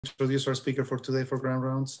introduce our speaker for today for Ground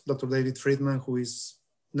Rounds, Dr. David Freedman, who is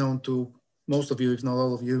known to most of you, if not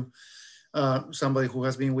all of you, somebody who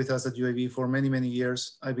has been with us at UAB for many, many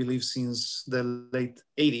years, I believe since the late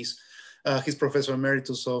 80s. He's Professor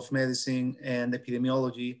Emeritus of Medicine and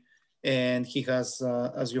Epidemiology, and he has,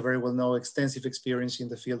 as you very well know, extensive experience in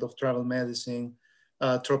the field of travel medicine,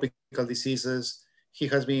 tropical diseases. He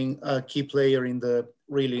has been a key player in the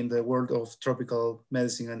world of tropical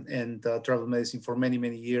medicine and travel medicine for many,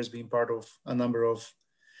 many years, being part of a number of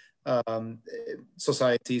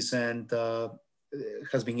societies and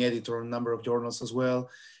has been editor of a number of journals as well.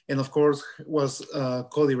 And of course, was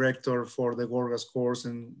co-director for the Gorgas course,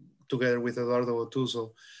 and together with Eduardo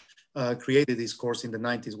Otuso, created this course in the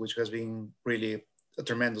 90s, which has been really a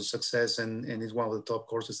tremendous success and is one of the top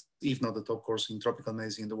courses, if not the top course in tropical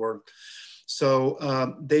medicine in the world. So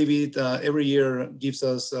David every year gives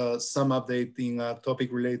us some updating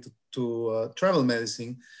topic related to travel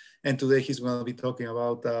medicine. And today he's going to be talking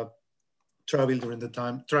about travel during the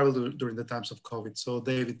times of COVID. So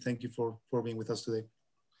David, thank you for being with us today.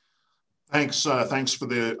 Thanks. Thanks for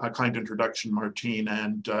the kind introduction, Martine,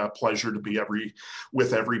 and pleasure to be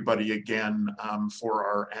with everybody again for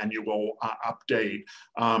our annual update,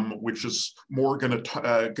 which is more going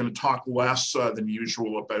to talk less than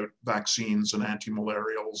usual about vaccines and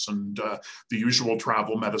antimalarials and the usual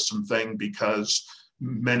travel medicine thing, because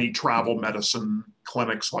many travel medicine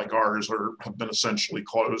clinics like ours have been essentially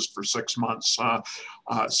closed for 6 months,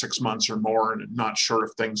 6 months or more, and not sure if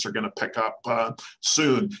things are going to pick up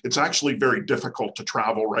soon. It's actually very difficult to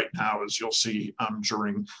travel right now, as you'll see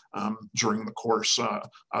during the course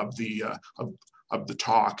of the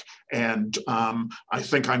talk. And I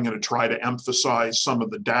think I'm going to try to emphasize some of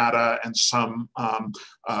the data and some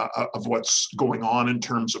of what's going on in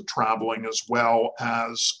terms of traveling, as well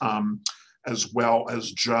as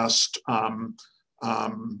just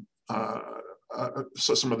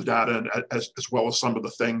so some of the data, as well as some of the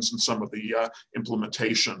things and some of the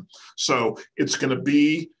implementation. So it's going to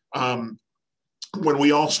be when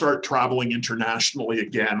we all start traveling internationally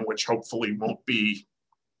again, which hopefully won't be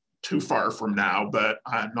too far from now, but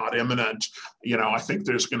not imminent. You know, I think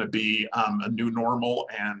there's going to be a new normal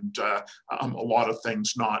and a lot of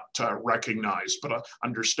things not recognized. But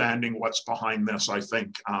understanding what's behind this, I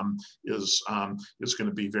think, is going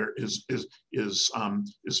to be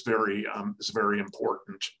very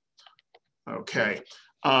important. Okay,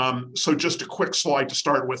 so just a quick slide to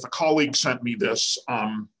start with. A colleague sent me this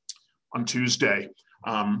on Tuesday.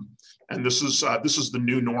 And this is the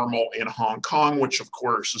new normal in Hong Kong, which of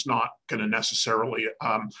course is not going to necessarily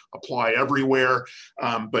apply everywhere.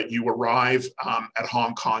 But you arrive at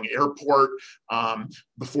Hong Kong airport.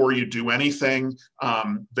 Before you do anything,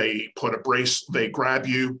 they grab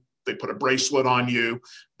you. They put a bracelet on you.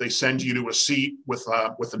 They send you to a seat with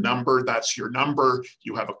a number. That's your number.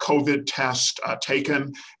 You have a COVID test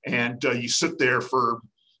taken, and you sit there for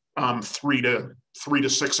 3 to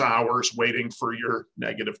 6 hours waiting for your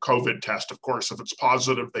negative COVID test. Of course, if it's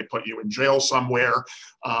positive, they put you in jail somewhere.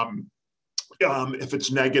 If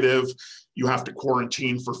it's negative, you have to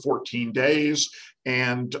quarantine for 14 days.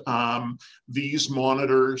 And these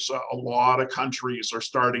monitors, a lot of countries are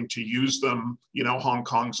starting to use them. You know, Hong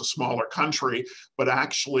Kong's a smaller country, but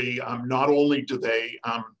actually not only do they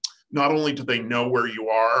know where you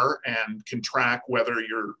are and can track whether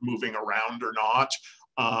you're moving around or not.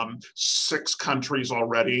 6 countries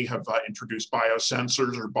already have introduced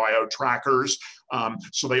biosensors or biotrackers.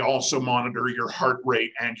 So they also monitor your heart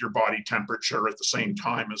rate and your body temperature at the same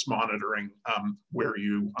time as monitoring where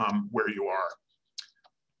you are.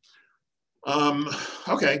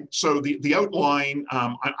 Okay, so the outline,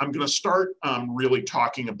 I'm going to start really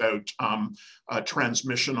talking about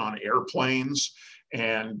transmission on airplanes.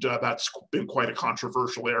 And that's been quite a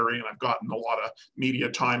controversial area, and I've gotten a lot of media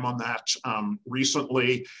time on that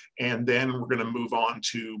recently. And then we're going to move on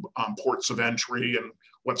to ports of entry and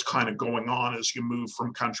what's kind of going on as you move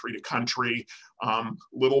from country to country. A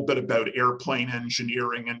little bit about airplane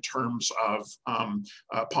engineering in terms of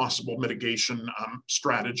possible mitigation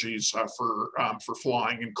strategies for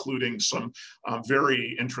flying, including some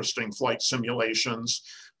very interesting flight simulations.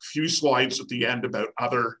 A few slides at the end about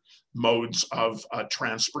other modes of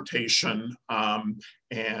transportation, and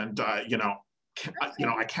I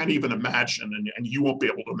can't even imagine, and you won't be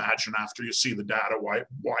able to imagine after you see the data why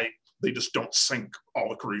they just don't sink all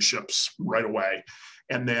the cruise ships right away,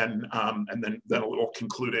 and then a little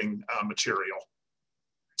concluding material.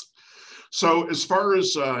 So as far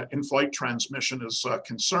as in-flight transmission is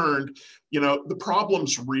concerned, the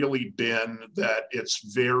problem's really been that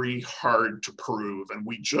it's very hard to prove, and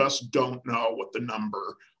we just don't know what the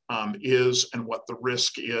number is and what the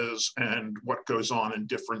risk is and what goes on in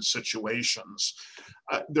different situations.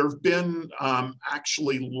 There have been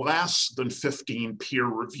actually less than 15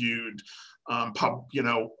 peer-reviewed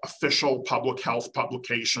official public health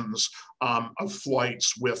publications of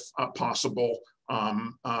flights with possible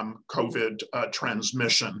COVID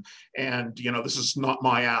transmission. And, this is not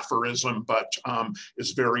my aphorism, but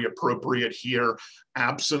is very appropriate here.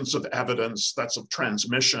 Absence of evidence that's of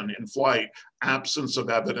transmission in flight, absence of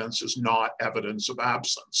evidence is not evidence of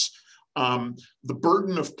absence. The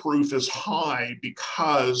burden of proof is high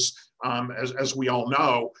because, as we all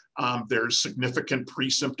know, there's significant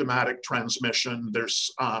pre-symptomatic transmission.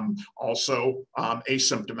 There's also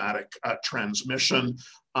asymptomatic transmission.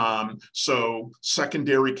 So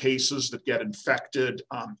secondary cases that get infected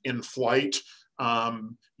in flight,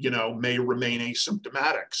 may remain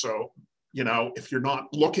asymptomatic. So, if you're not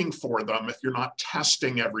looking for them, if you're not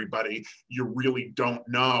testing everybody, you really don't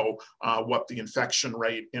know what the infection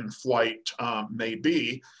rate in flight may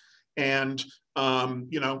be. And,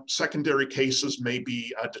 secondary cases may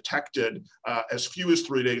be detected as few as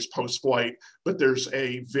 3 days post-flight, but there's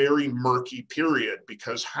a very murky period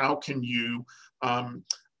because how can you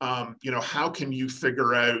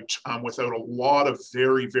figure out without a lot of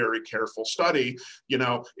very, very careful study,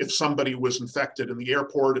 if somebody was infected in the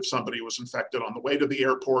airport, if somebody was infected on the way to the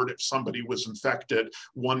airport, if somebody was infected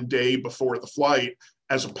one day before the flight,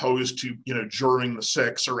 as opposed to, during the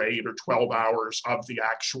 6 or 8 or 12 hours of the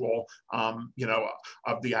actual,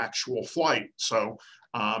 flight. So,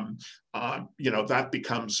 that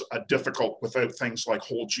becomes difficult without things like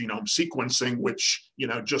whole genome sequencing, which,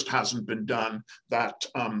 just hasn't been done that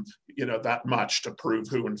much to prove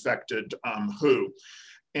who infected who.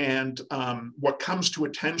 And what comes to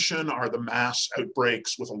attention are the mass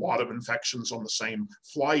outbreaks with a lot of infections on the same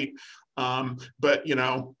flight. But,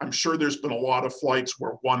 I'm sure there's been a lot of flights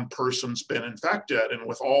where one person's been infected, and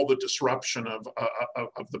with all the disruption of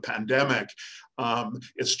the pandemic,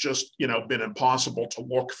 it's just, been impossible to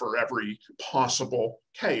look for every possible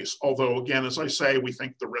case. Although, again, as I say, we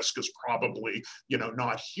think the risk is probably,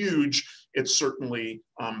 not huge. It's certainly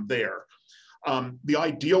there. The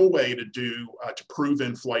ideal way to prove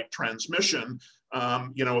in-flight transmission,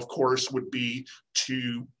 of course, would be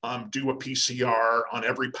to do a PCR on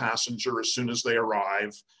every passenger as soon as they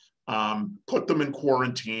arrive, put them in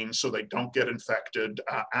quarantine so they don't get infected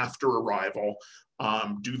after arrival,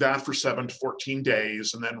 do that for 7 to 14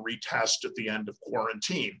 days, and then retest at the end of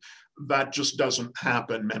quarantine. That just doesn't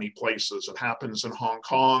happen many places. It happens in Hong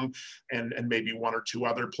Kong and maybe 1 or 2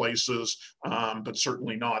 other places, but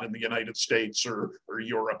certainly not in the United States or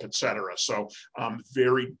Europe, et cetera. So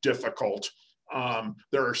very difficult.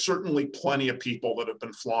 There are certainly plenty of people that have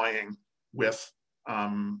been flying with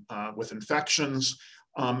infections.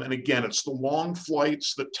 And again, it's the long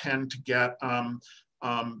flights that tend to get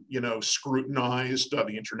scrutinized,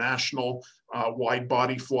 the international wide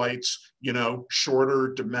body flights,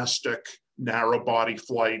 shorter domestic narrow body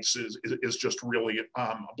flights is just really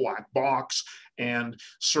a black box. And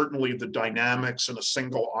certainly the dynamics in a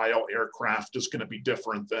single aisle aircraft is going to be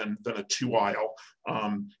different than a 2-aisle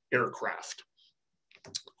aircraft.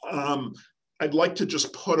 I'd like to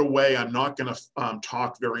just put away, I'm not going to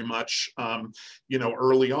talk very much,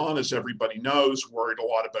 early on, as everybody knows, worried a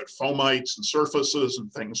lot about fomites and surfaces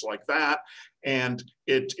and things like that. And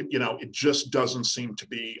it just doesn't seem to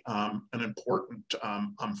be an important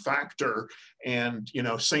factor. And,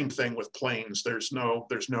 same thing with planes. There's no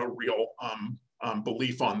real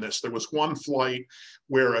belief on this. There was one flight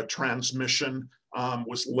where a transmission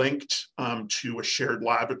was linked to a shared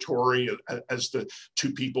laboratory as the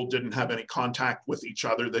 2 people didn't have any contact with each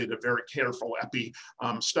other. They did a very careful epi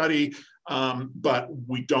study, but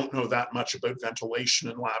we don't know that much about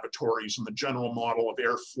ventilation in laboratories, and the general model of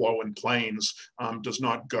airflow in planes does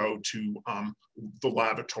not go to the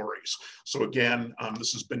laboratories. So again,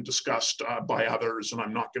 this has been discussed by others, and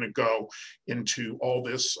I'm not going to go into all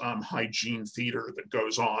this hygiene theater that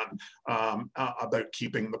goes on about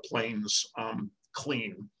keeping the planes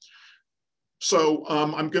clean. So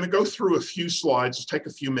I'm going to go through a few slides. It'll take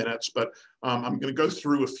a few minutes, but I'm going to go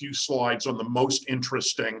through a few slides on the most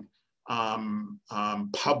interesting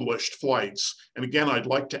published flights. And again, I'd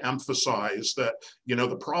like to emphasize that,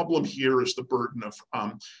 the problem here is the burden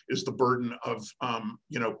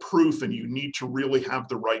of proof, and you need to really have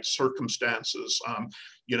the right circumstances. I'm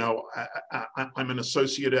an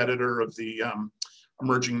associate editor of the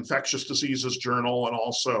Emerging Infectious Diseases Journal, and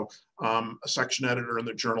also a section editor in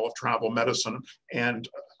the Journal of Travel Medicine. And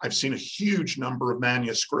I've seen a huge number of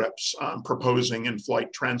manuscripts proposing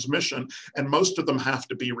in-flight transmission, and most of them have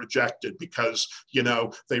to be rejected because, you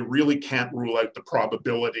know, they really can't rule out the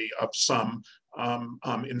probability of some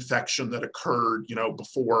infection that occurred, you know,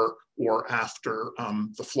 before or after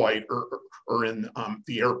the flight or in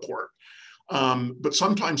the airport. But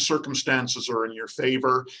sometimes circumstances are in your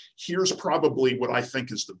favor. Here's probably what I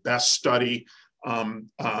think is the best study from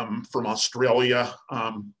Australia,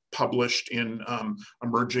 published in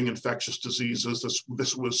Emerging Infectious Diseases.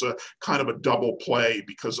 This was a kind of a double play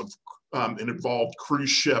because of it involved cruise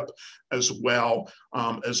ship as well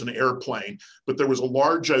as an airplane. But there was a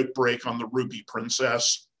large outbreak on the Ruby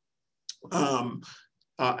Princess.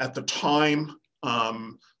 At the time,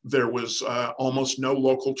 there was almost no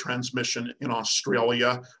local transmission in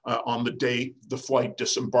Australia. On the day the flight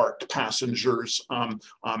disembarked passengers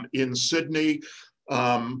in Sydney.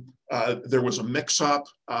 There was a mix-up.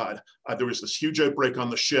 There was this huge outbreak on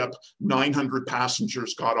the ship. 900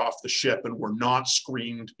 passengers got off the ship and were not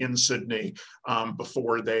screened in Sydney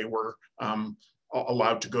before they were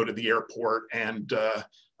allowed to go to the airport and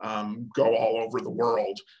go all over the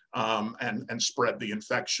world and spread the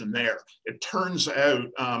infection there. It turns out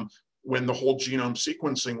when the whole genome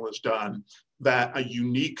sequencing was done, that a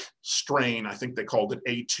unique strain, I think they called it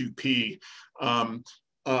A2P,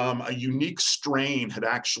 a unique strain had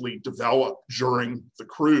actually developed during the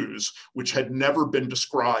cruise, which had never been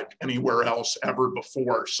described anywhere else ever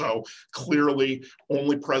before. So clearly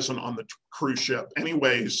only present on the cruise ship.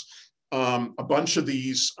 Anyways, a bunch of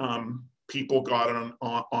these people got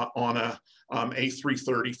on a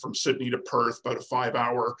A330 from Sydney to Perth, about a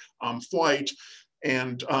 5-hour flight,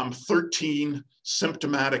 and 13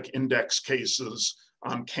 symptomatic index cases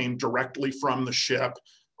came directly from the ship.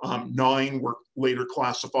 9 were later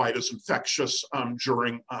classified as infectious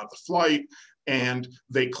during the flight, and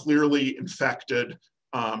they clearly infected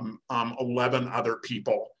 11 other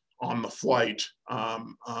people on the flight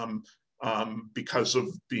because of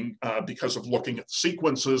looking at the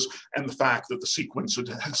sequences and the fact that the sequences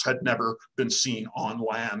had never been seen on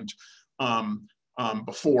land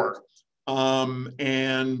before.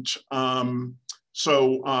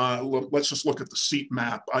 So let's just look at the seat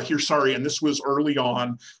map here. Sorry, and this was early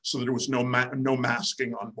on, so there was no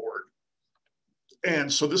masking on board.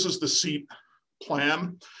 And so this is the seat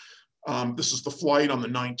plan. This is the flight on the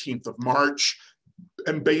 19th of March.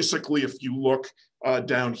 And basically, if you look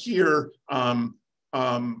down here,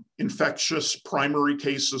 infectious primary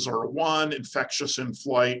cases are 1, infectious in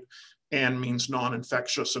flight, and means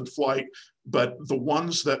non-infectious in flight. But the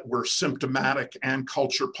ones that were symptomatic and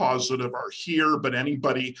culture positive are here. But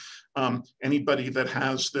anybody that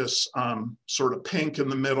has this sort of pink in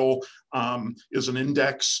the middle is an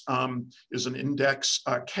index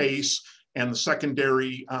case. And the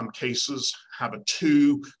secondary cases have a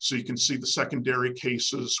 2. So you can see the secondary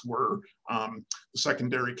cases were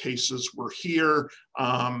here.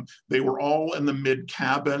 They were all in the mid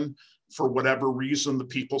cabin. For whatever reason, the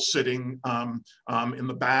people sitting in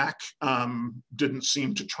the back didn't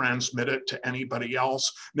seem to transmit it to anybody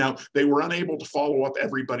else. Now, they were unable to follow up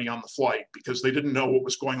everybody on the flight because they didn't know what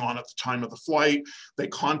was going on at the time of the flight. They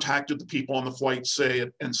contacted the people on the flight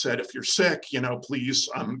and said, if you're sick, you know, please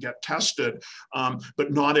get tested.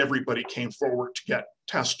 But not everybody came forward to get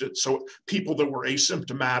tested. So people that were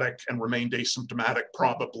asymptomatic and remained asymptomatic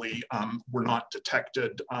probably were not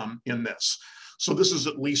detected in this. So this is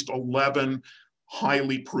at least 11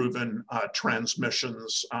 highly proven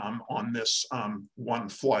transmissions on this one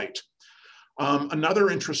flight. Another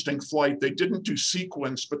interesting flight, they didn't do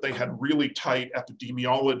sequence, but they had really tight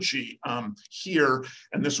epidemiology here.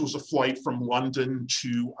 And this was a flight from London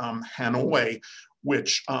to Hanoi,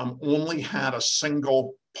 which only had a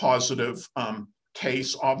single positive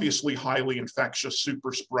case, obviously highly infectious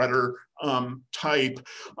super spreader type.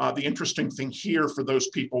 The interesting thing here for those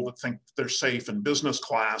people that think they're safe in business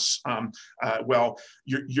class, well,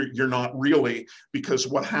 you're not really, because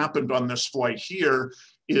what happened on this flight here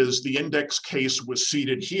is the index case was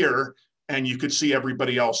seated here, and you could see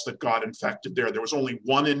everybody else that got infected there. There was only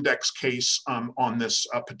one index case on this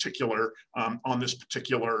particular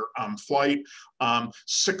flight.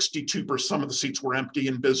 62%, some of the seats were empty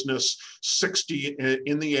in business.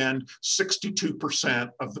 In the end, 62%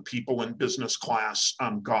 of the people in business class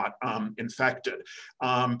got infected.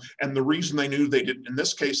 And the reason they knew they didn't, in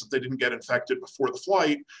this case, that they didn't get infected before the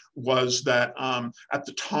flight was that at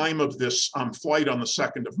the time of this flight on the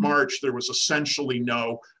 2nd of March, there was essentially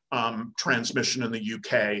no transmission in the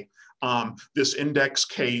UK. This index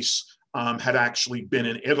case had actually been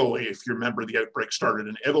in Italy. If you remember, the outbreak started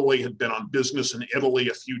in Italy, had been on business in Italy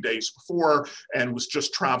a few days before, and was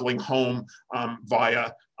just traveling home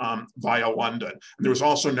via London. And there was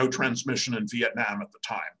also no transmission in Vietnam at the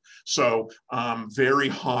time. So very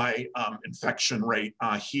high infection rate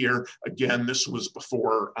here. Again, this was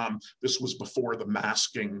before the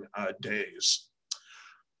masking days.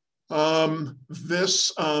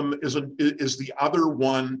 This is the other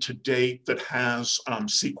one to date that has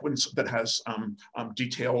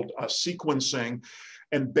detailed sequencing,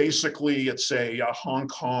 and basically it's a Hong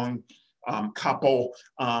Kong couple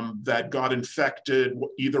that got infected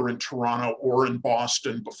either in Toronto or in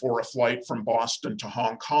Boston before a flight from Boston to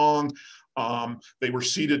Hong Kong. They were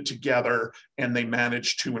seated together and they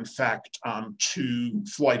managed to infect 2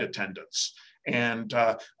 flight attendants. And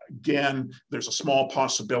again, there's a small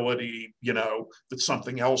possibility, that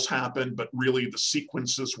something else happened, but really the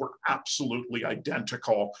sequences were absolutely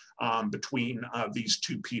identical between these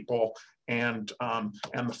 2 people and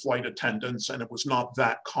the flight attendants, and it was not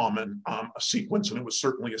that common a sequence, and it was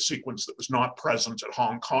certainly a sequence that was not present in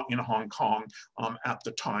Hong Kong at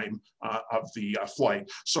the time of the flight.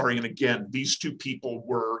 Sorry, and again, these two people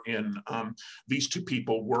were in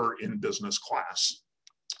business class.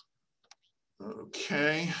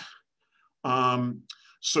 Okay,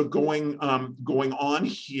 so going on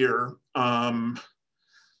here,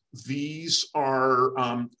 this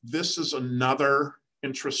is another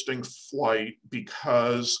interesting flight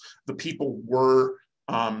because the people were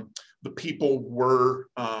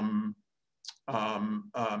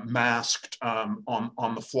masked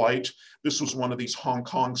on the flight. This was one of these Hong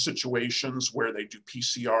Kong situations where they do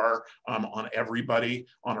PCR on everybody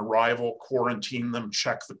on arrival, quarantine them,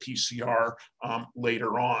 check the PCR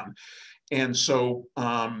later on. And so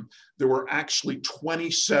there were actually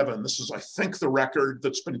 27, this is I think the record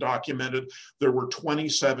that's been documented, there were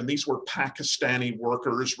 27, these were Pakistani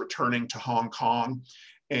workers returning to Hong Kong,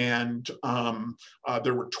 and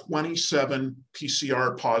there were 27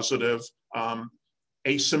 PCR positive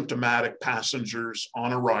asymptomatic passengers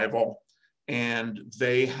on arrival, and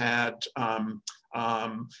they had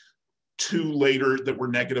 2 later that were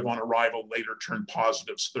negative on arrival later turned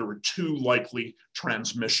positive. So there were 2 likely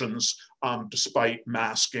transmissions despite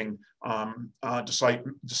masking on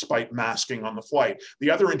the flight.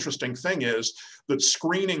 The other interesting thing is that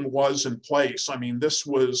screening was in place. I mean, this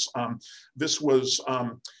was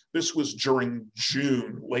during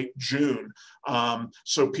June, late June.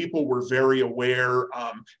 So people were very aware.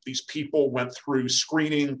 These people went through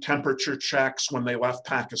screening, temperature checks when they left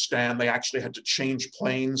Pakistan. They actually had to change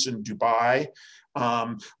planes in Dubai.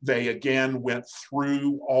 They again went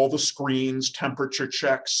through all the screens, temperature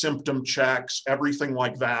checks, symptom checks, everything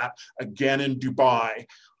like that, again in Dubai.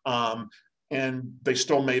 And they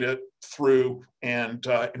still made it through and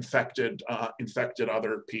infected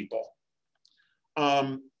other people.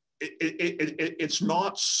 It's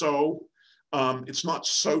not so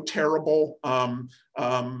terrible.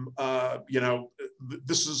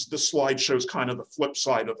 This slide shows kind of the flip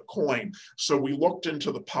side of the coin. So we looked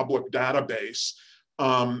into the public database,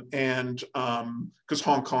 and because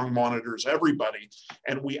Hong Kong monitors everybody,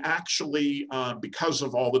 and we actually, because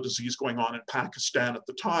of all the disease going on in Pakistan at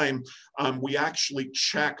the time, we actually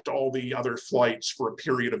checked all the other flights for a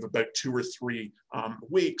period of about 2 or 3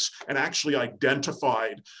 weeks, and actually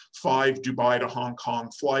identified 5 Dubai to Hong Kong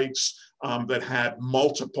flights that had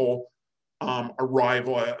multiple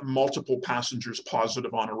passengers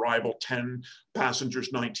positive on arrival, 10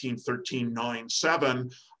 passengers, 19, 13, 9, 7,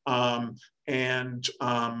 and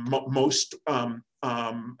most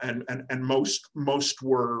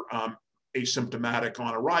were asymptomatic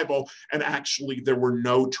on arrival, and actually there were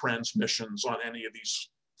no transmissions on any of these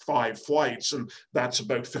 5 flights, and that's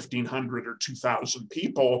about 1,500 or 2,000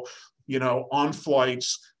 people, on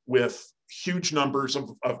flights with huge numbers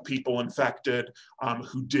of people infected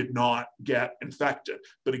who did not get infected.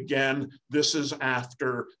 But again, this was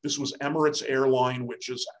Emirates Airline, which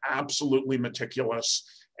is absolutely meticulous,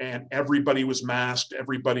 and everybody was masked,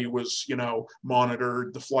 everybody was,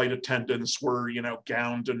 monitored, the flight attendants were,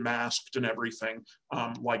 gowned and masked and everything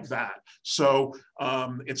like that. So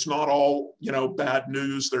it's not all, bad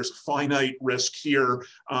news. There's a finite risk here,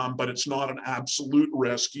 but it's not an absolute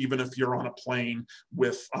risk, even if you're on a plane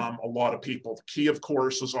with a lot of people. The key, of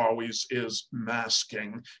course, as always, is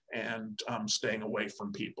masking and staying away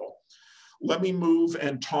from people. Let me move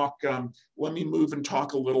and talk a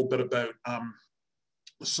little bit about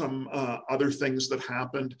some other things that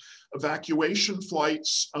happened. Evacuation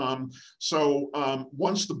flights.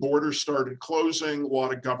 Once the borders started closing, a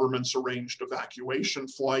lot of governments arranged evacuation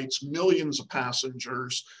flights, millions of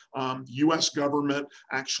passengers. US government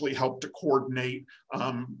actually helped to coordinate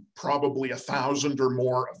probably 1,000 or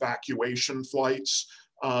more evacuation flights.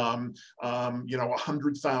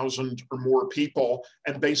 100,000 or more people,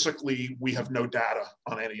 and basically we have no data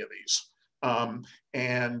on any of these.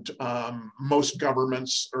 Most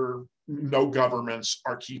governments or no governments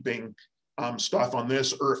are keeping stuff on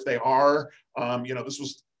this, or if they are, this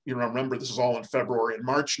was, remember this is all in February and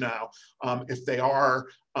March now. If they are,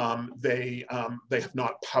 they have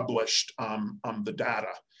not published the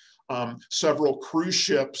data. Several cruise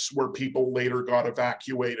ships where people later got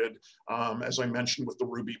evacuated, as I mentioned with the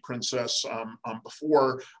Ruby Princess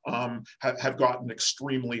before, have gotten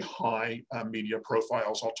extremely high media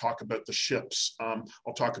profiles. I'll talk about the ships.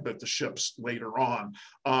 I'll talk about the ships later on.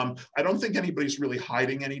 I don't think anybody's really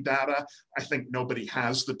hiding any data. I think nobody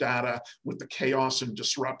has the data with the chaos and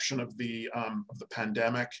disruption of the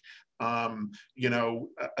pandemic.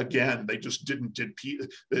 Again, they just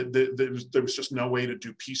there was just no way to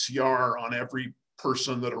do PCR on every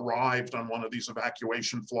person that arrived on one of these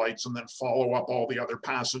evacuation flights and then follow up all the other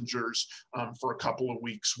passengers for a couple of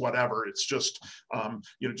weeks, whatever. It's just,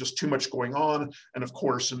 just too much going on. And of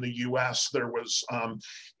course, in the US, there was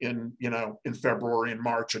in February and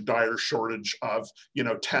March, a dire shortage of,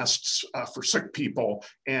 tests for sick people.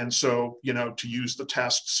 And so, to use the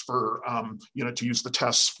tests for,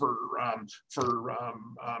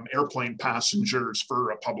 airplane passengers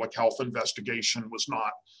for a public health investigation was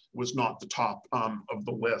not the top of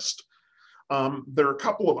the list. There are a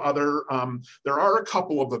couple of other, there are a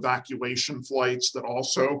couple of evacuation flights that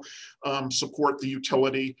also support the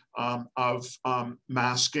utility of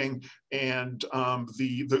masking. And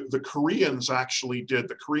the Koreans actually did,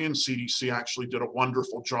 the Korean CDC actually did a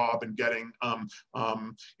wonderful job in getting,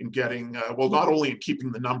 well, not only in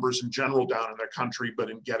keeping the numbers in general down in their country, but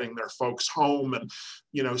in getting their folks home, and,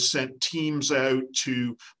 sent teams out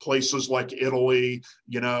to places like Italy,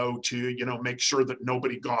 to, make sure that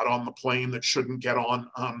nobody got on the plane that shouldn't get on,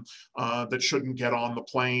 the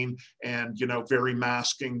plane, and, very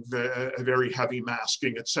masking, very heavy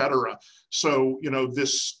masking, et cetera. So,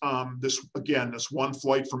 this one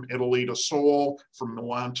flight from Italy to Seoul, from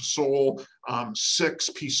Milan to Seoul, 6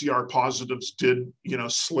 PCR positives did,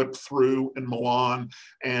 slip through in Milan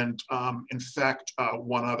and infect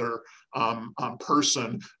one other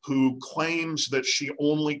person who claims that she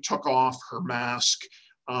only took off her mask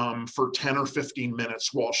for 10 or 15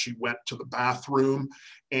 minutes while she went to the bathroom.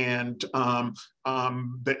 And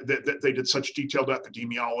they did such detailed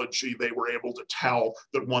epidemiology, they were able to tell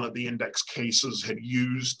that one of the index cases had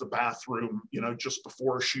used the bathroom, just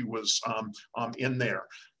before she was in there.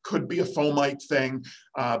 Could be a fomite thing,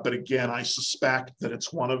 but again, I suspect that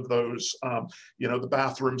it's one of those, the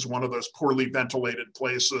bathroom's one of those poorly ventilated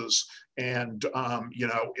places, and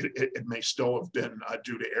it may still have been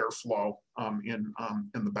due to airflow in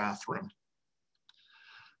the bathroom.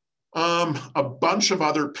 A bunch of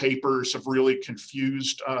other papers have really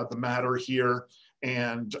confused the matter here,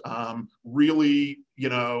 and really,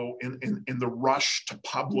 in the rush to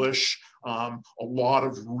publish a lot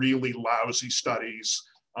of really lousy studies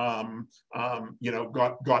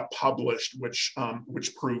got published, which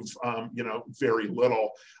prove very little.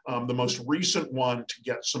 The most recent one to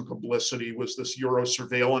get some publicity was this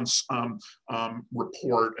Eurosurveillance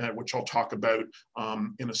report, which I'll talk about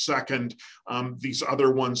in a second. These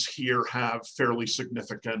other ones here have fairly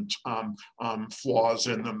significant flaws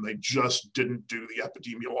in them. They just didn't do the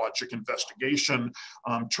epidemiologic investigation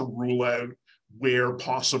to rule out where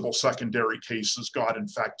possible secondary cases got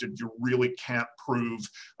infected. You really can't prove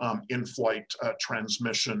in-flight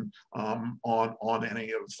transmission on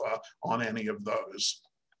any of those.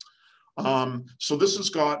 So this has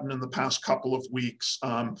gotten, in the past couple of weeks,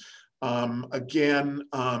 again,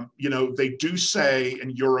 they do say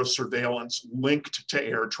in Eurosurveillance linked to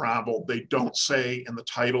air travel. They don't say in the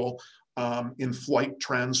title in-flight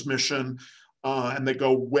transmission, and they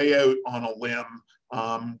go way out on a limb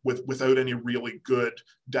without any really good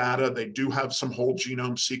data. They do have some whole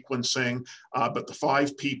genome sequencing, but the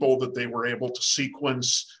 5 people that they were able to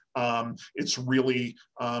sequence, it's really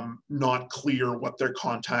not clear what their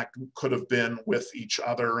contact could have been with each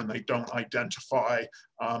other, and they don't identify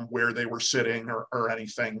where they were sitting or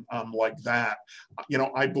anything like that.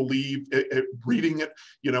 I believe reading it,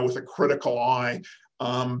 with a critical eye,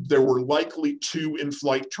 there were likely 2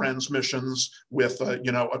 in-flight transmissions with a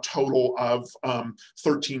total of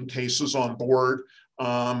 13 cases on board.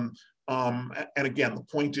 And again, the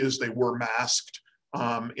point is they were masked.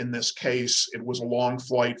 In this case, it was a long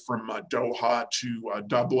flight from Doha to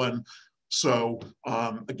Dublin. So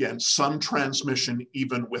again, some transmission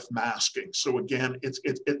even with masking. So again, it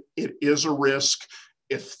is a risk.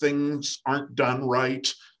 If things aren't done right,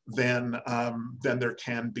 then there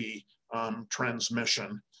can be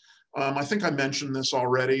transmission. I think I mentioned this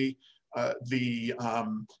already.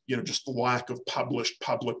 Just the lack of published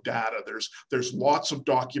public data. There's lots of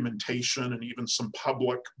documentation and even some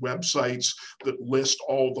public websites that list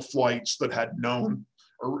all the flights that had known,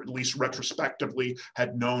 or at least retrospectively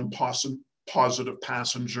had known positive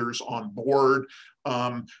passengers on board.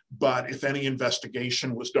 But if any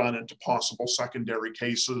investigation was done into possible secondary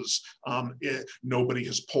cases, nobody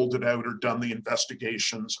has pulled it out or done the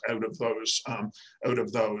investigations out of those.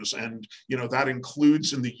 And that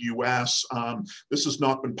includes in the U.S. This has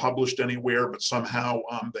not been published anywhere, but somehow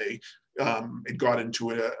it got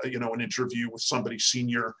into an interview with somebody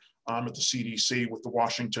senior at the CDC with the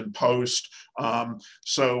Washington Post.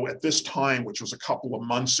 So at this time, which was a couple of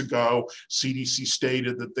months ago, CDC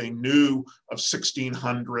stated that they knew of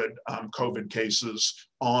 1,600 COVID cases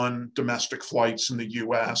on domestic flights in the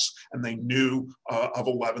US, and they knew of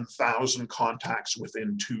 11,000 contacts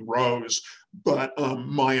within 2 rows. But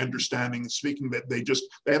my understanding, speaking, that they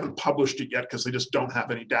haven't published it yet because they just don't have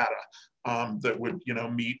any data that would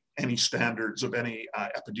meet any standards of any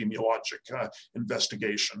epidemiologic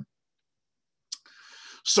investigation.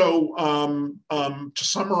 So to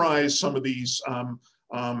summarize some of these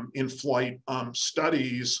in-flight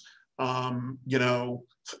studies,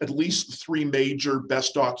 at least 3 major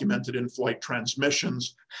best documented in-flight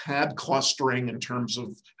transmissions had clustering in terms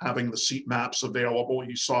of having the seat maps available.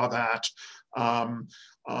 You saw that.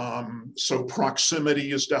 So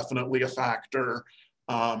proximity is definitely a factor.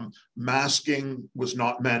 Masking was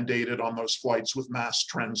not mandated on those flights with mass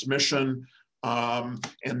transmission. And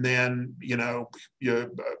then,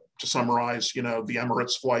 to summarize, the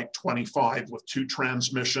Emirates flight 25 with 2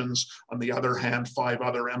 transmissions. On the other hand, 5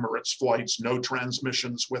 other Emirates flights, no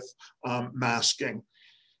transmissions with masking.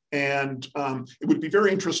 And it would be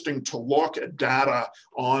very interesting to look at data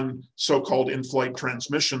on so-called in-flight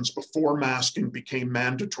transmissions before masking became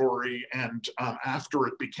mandatory and after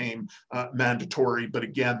it became mandatory. But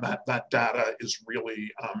again, that data is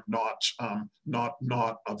really not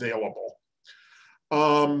available.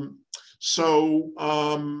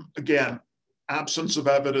 Again, absence of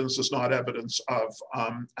evidence is not evidence of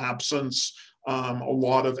absence. A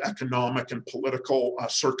lot of economic and political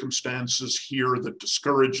circumstances here that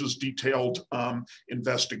discourages detailed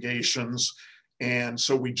investigations. And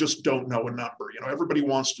so we just don't know a number. Everybody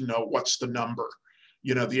wants to know what's the number.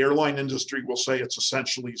 The airline industry will say it's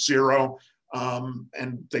essentially 0.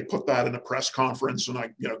 And they put that in a press conference, and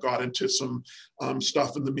I got into some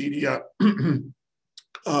stuff in the media.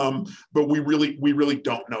 But we really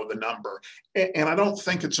don't know the number. And I don't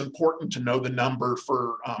think it's important to know the number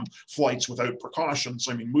for flights without precautions.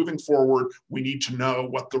 I mean, moving forward, we need to know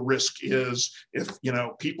what the risk is. If,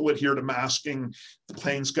 people adhere to masking, the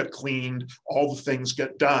planes get cleaned, all the things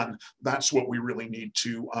get done. That's what we really need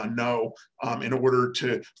to know in order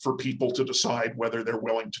for people to decide whether they're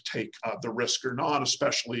willing to take the risk or not,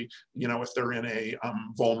 especially, if they're in a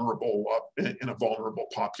vulnerable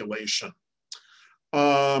population.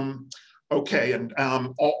 Okay, and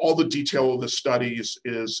all the detail of the studies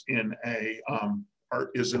is in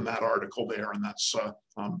that article there, and that's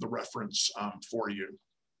the reference for you.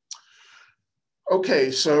 Okay,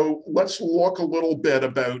 so let's look a little bit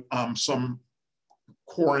about some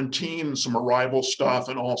quarantine, some arrival stuff,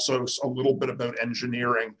 and also a little bit about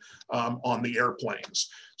engineering on the airplanes.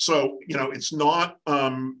 So, it's not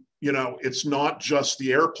it's not just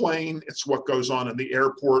the airplane, it's what goes on in the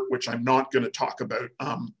airport, which I'm not going to talk about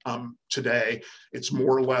today. It's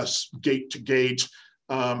more or less gate to gate,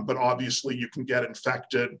 but obviously you can get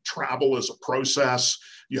infected. Travel is a process.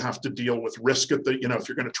 You have to deal with risk at the, if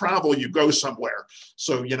you're going to travel, you go somewhere.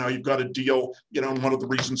 So, you've got to deal, and one of the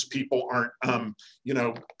reasons people aren't,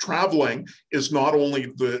 traveling is not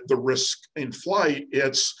only the risk in flight,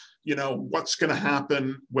 it's, what's going to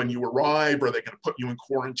happen when you arrive? Are they going to put you in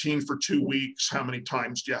quarantine for 2 weeks? How many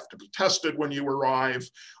times do you have to be tested when you arrive?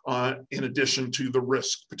 In addition to the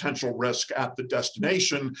potential risk at the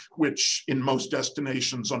destination, which in most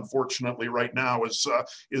destinations, unfortunately, right now is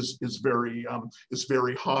very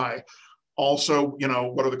high. Also,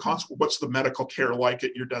 what are the consequences? What's the medical care like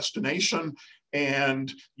at your destination? And,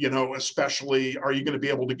 especially, are you going to be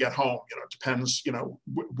able to get home? It depends,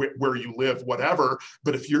 where you live, whatever.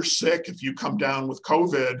 But if you're sick, if you come down with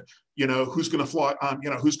COVID, who's going to fly,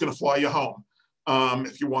 who's going to fly you home?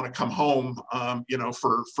 if you want to come home, you know,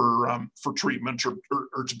 for treatment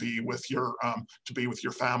or to be with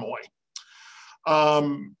your family.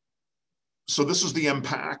 So this is the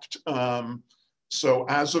impact. So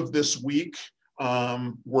as of this week,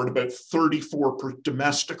 we're at about 34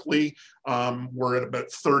 domestically. We're at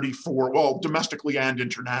about 34, well, domestically and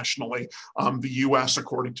internationally. The US,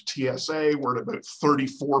 according to TSA, we're at about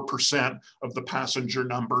 34% of the passenger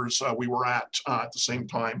numbers we were at the same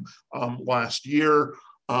time last year.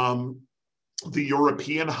 The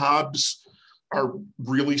European hubs are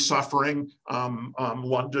really suffering.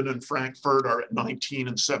 London and Frankfurt are at 19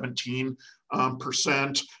 and 17%.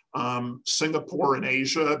 Singapore and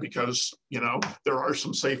Asia, because, you know, there are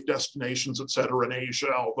some safe destinations, et cetera, in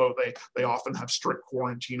Asia, although they often have strict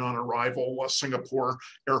quarantine on arrival. Singapore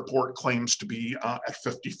airport claims to be at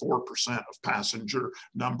 54% of passenger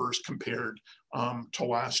numbers compared to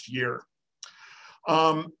last year.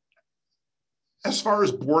 As far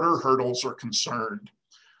as border hurdles are concerned,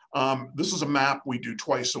 this is a map we do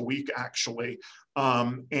twice a week, actually.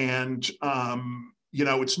 You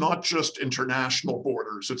know, it's not just international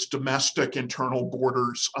borders, it's domestic internal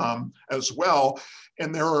borders as well.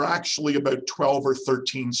 And there are actually about 12 or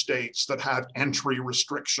 13 states that have entry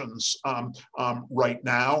restrictions right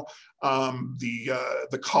now.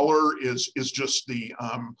 The color is just the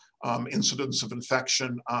incidence of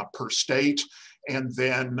infection per state. And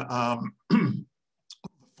then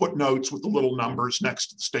footnotes with the little numbers next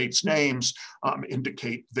to the state's names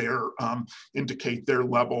indicate their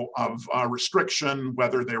level of restriction,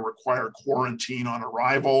 whether they require quarantine on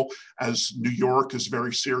arrival, as New York is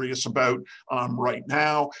very serious about right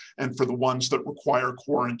now. And for the ones that require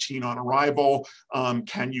quarantine on arrival,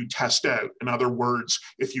 can you test out? In other words,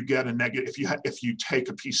 if you get a negative, if you take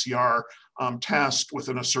a PCR test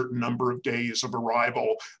within a certain number of days of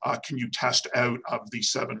arrival, can you test out of the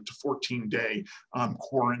 7 to 14 day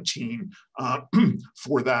quarantine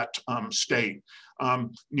for that state?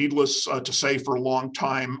 Needless to say, for a long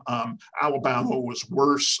time, Alabama was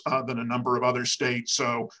worse than a number of other states.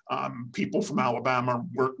 So people from Alabama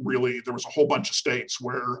weren't really, there was a whole bunch of states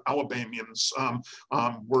where Alabamians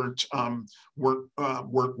weren't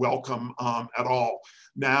welcome at all.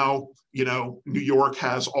 Now, you know, New York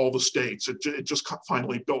has all the states. It just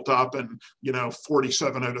finally built up, and, you know,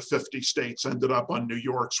 47 out of 50 states ended up on New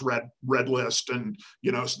York's red list. And,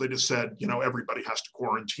 you know, so they just said, you know, everybody has to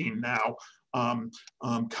quarantine now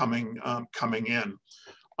coming in.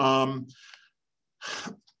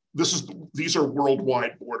 These are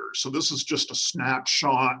worldwide borders. So this is just a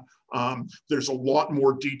snapshot. There's a lot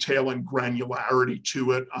more detail and granularity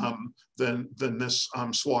to it than this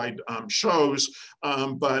slide shows.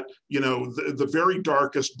 But, you know, the very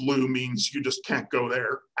darkest blue means you just can't go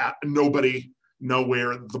there.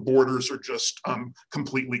 Nowhere. The borders are just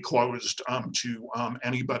completely closed to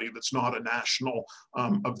anybody that's not a national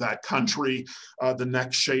of that country. The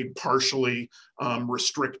next shade, partially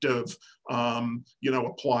restrictive, you know,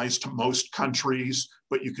 applies to most countries.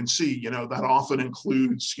 But you can see, you know, that often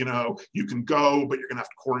includes, you know, you can go, but you're going to have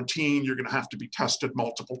to quarantine. You're going to have to be tested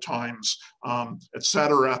multiple times, et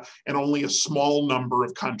cetera. And only a small number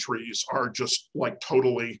of countries are just like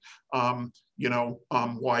totally, you know,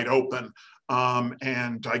 wide open.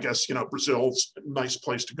 And I guess, you know, Brazil's a nice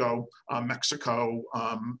place to go. Mexico,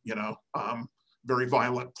 you know, very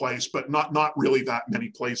violent place, but not really that many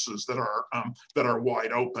places that are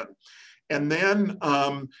wide open. And then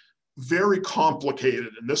very complicated,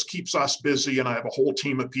 and this keeps us busy, and I have a whole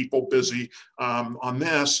team of people busy on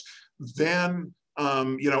this. Then,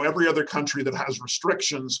 you know, every other country that has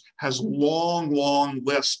restrictions has long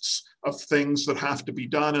lists of things that have to be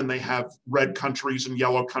done, and they have red countries and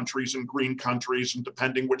yellow countries and green countries, and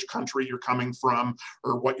depending which country you're coming from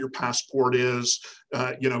or what your passport is,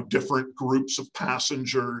 you know, different groups of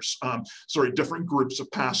passengers,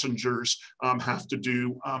 have to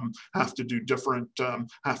do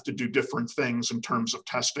different things in terms of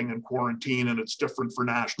testing and quarantine, and it's different for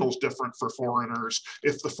nationals, different for foreigners,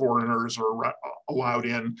 if the foreigners are allowed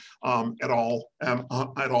in at all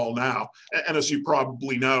now. And as you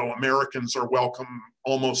probably know, Americans are welcome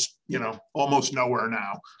almost nowhere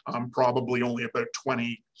now. Probably only about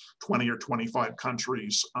 20 or 25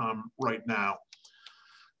 countries right now.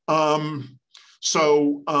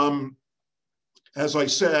 As I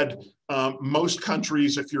said, most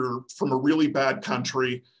countries, if you're from a really bad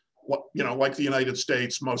country, you know, like the United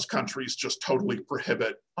States, most countries just totally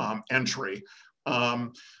prohibit entry.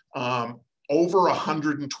 Over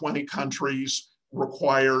 120 countries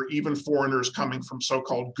require even foreigners coming from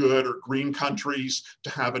so-called good or green countries to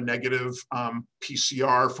have a negative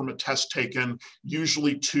PCR from a test taken,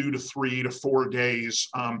 usually 2 to 3 to 4 days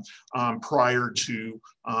prior to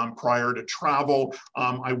travel.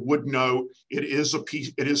 I would note it is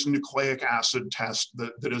a nucleic acid test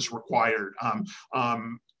that is required.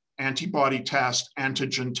 Antibody tests,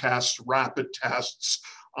 antigen tests, rapid tests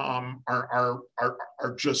are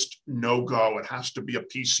just no go. It has to be a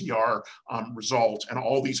PCR result, and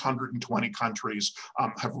all these 120 countries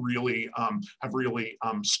have really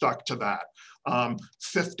stuck to that.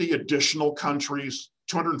 50 additional countries.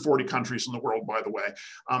 240 countries in the world, by the way.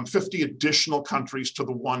 50 additional countries to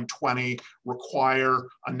the 120 require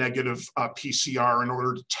a negative PCR in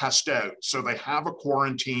order to test out. So they have a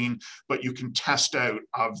quarantine, but you can test out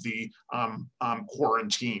of the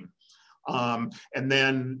quarantine. And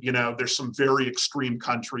then, you know, there's some very extreme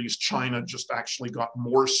countries. China just actually got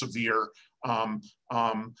more severe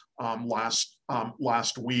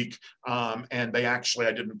last week, and they actually,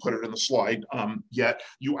 I didn't put it in the slide yet,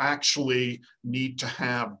 you actually need to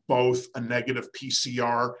have both a negative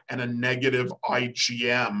PCR and a negative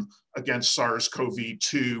IgM against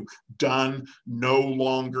SARS-CoV-2 done no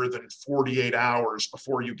longer than 48 hours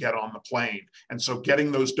before you get on the plane. And so getting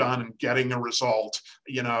those done and getting a result,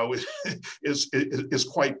 you know, is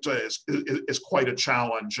quite a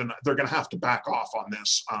challenge, and they're going to have to back off on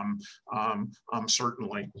this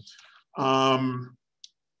certainly. And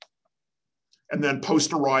then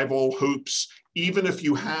post-arrival hoops, even if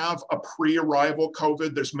you have a pre-arrival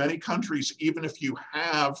COVID, there's many countries, even if you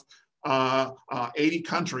have 80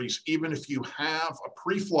 countries, even if you have a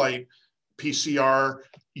pre-flight PCR,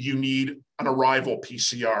 you need an arrival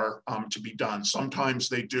PCR to be done. Sometimes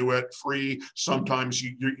they do it free. Sometimes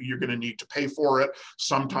you're going to need to pay for it.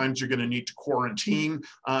 Sometimes you're going to need to quarantine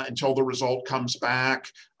until the result comes back.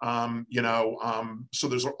 You know, so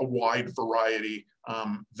there's a wide variety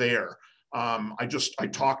there. I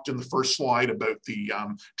talked in the first slide about the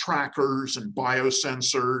trackers and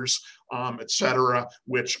biosensors, et cetera,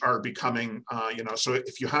 which are becoming, you know, so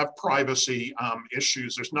if you have privacy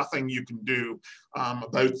issues, there's nothing you can do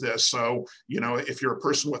about this. So, you know, if you're a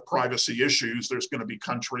person with privacy issues, there's going to be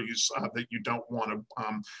countries that you don't want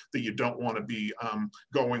to be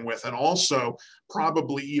going with. And also,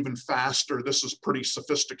 probably even faster, this is pretty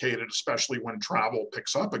sophisticated, especially when travel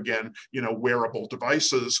picks up again, you know, wearable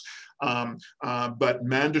devices. But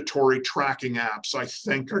mandatory tracking apps, I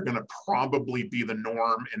think, are going to probably be the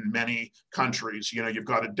norm in many countries. You know, you've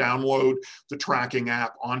got to download the tracking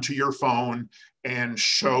app onto your phone and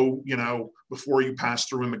show, you know, before you pass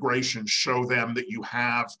through immigration, show them that you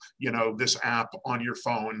have, you know, this app on your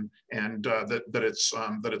phone and that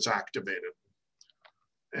it's activated.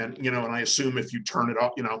 And, you know, and I assume if you turn it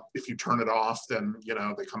off, you know, if you turn it off, then, you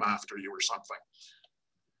know, they come after you or something.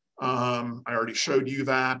 I already showed you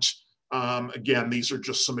that. Again, these are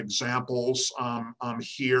just some examples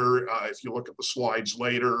here. If you look at the slides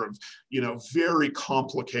later of, you know, very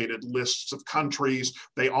complicated lists of countries,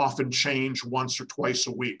 they often change once or twice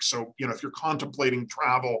a week. So, you know, if you're contemplating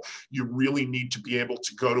travel, you really need to be able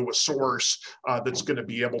to go to a source that's going to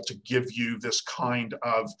be able to give you this kind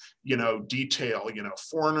of, you know, detail. You know,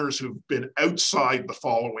 foreigners who've been outside the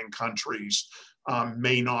following countries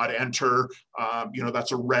may not enter. You know,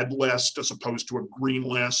 that's a red list as opposed to a green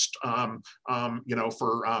list, you know,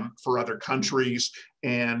 for other countries,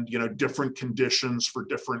 and, you know, different conditions for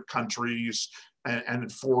different countries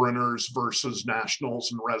and foreigners versus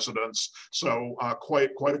nationals and residents. So quite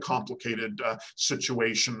a complicated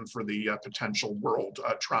situation for the potential world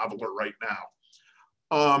traveler right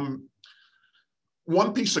now.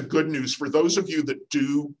 One piece of good news for those of you that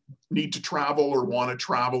do need to travel or want to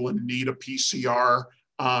travel and need a PCR,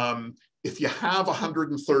 if you have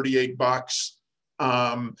 $138,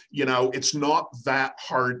 you know, it's not that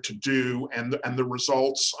hard to do, and the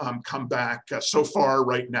results come back so far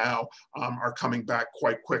right now are coming back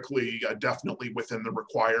quite quickly, definitely within the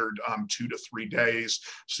required 2 to 3 days.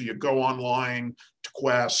 So you go online to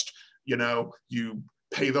Quest, you know, you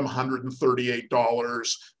pay them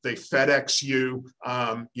 $138. They FedEx you,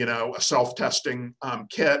 you know, a self-testing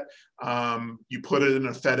kit. You put it in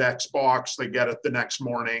a FedEx box. They get it the next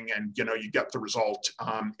morning, and, you know, you get the result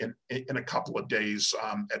in a couple of days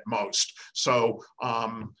at most. So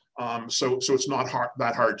so it's not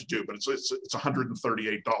that hard to do, but it's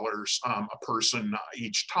 $138 a person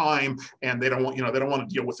each time, and they don't want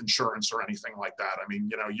to deal with insurance or anything like that. I mean,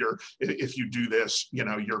 you know, if you do this, you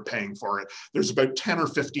know, you're paying for it. There's about 10 or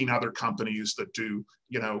 15 other companies that do,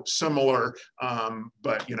 you know, similar,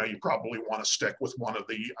 but, you know, you probably want to stick with one of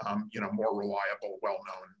the, you know, more reliable,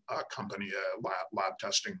 well-known company lab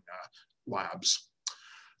testing labs.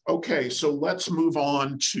 Okay, so let's move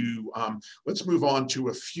on to a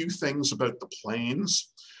few things about the planes.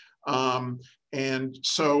 And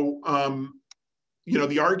so,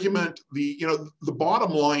 the argument, the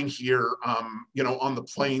bottom line here, on the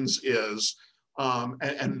planes is,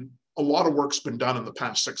 and a lot of work's been done in the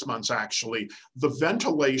past 6 months, actually. The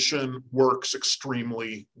ventilation works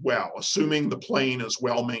extremely well. Assuming the plane is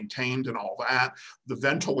well maintained and all that, the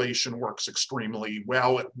ventilation works extremely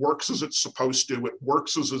well. It works as it's supposed to. It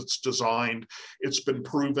works as it's designed. It's been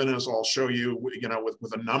proven, as I'll show you,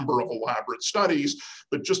 with a number of elaborate studies.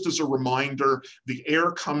 But just as a reminder, the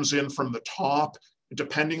air comes in from the top.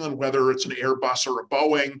 Depending on whether it's an Airbus or a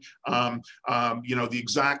Boeing, the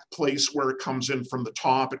exact place where it comes in from the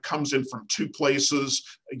top, it comes in from two places.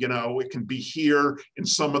 It can be here. In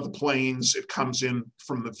some of the planes, it comes in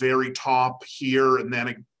from the very top here and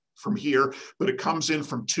then from here, but it comes in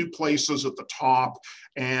from two places at the top,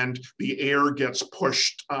 and the air gets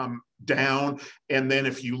pushed down. And then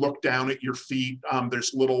if you look down at your feet,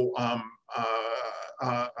 there's little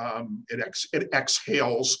it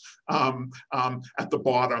exhales at the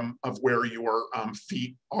bottom of where your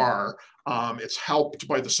feet are. It's helped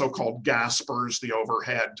by the so-called gaspers, the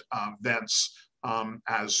overhead vents,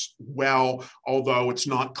 as well, although it's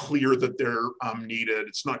not clear that they're needed.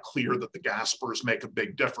 It's not clear that the gaspers make a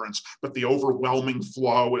big difference, but the overwhelming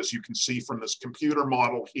flow, as you can see from this computer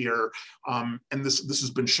model here, and this has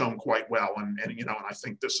been shown quite well, and I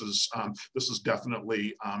think this is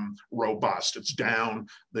definitely robust. It's down,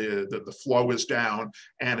 the flow is down,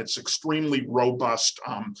 and it's extremely robust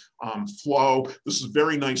flow. This is a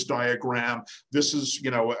very nice diagram. This is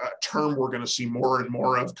a term we're going to see more and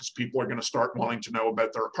more of, because people are going to start wanting to know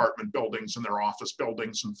about their apartment buildings and their office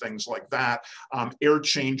buildings and things like that. Air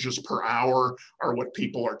changes per hour are what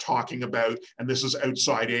people are talking about, and this is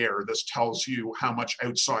outside air. This tells you how much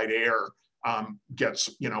outside air gets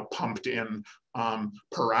pumped in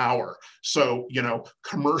per hour. So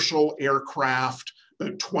commercial aircraft,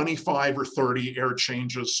 about 25 or 30 air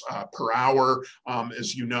changes per hour.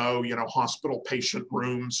 As hospital patient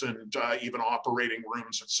rooms and even operating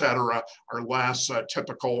rooms, et cetera, are less.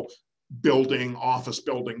 Typical office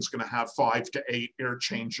building's going to have 5 to 8 air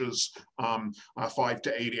changes, per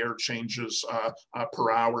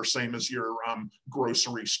hour, same as your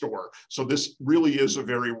grocery store. So this really is a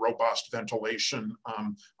very robust ventilation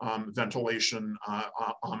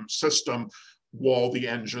system while the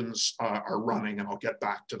engines are running, and I'll get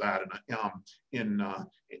back to that in a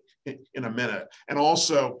minute. And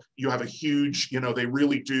also, you have a huge, they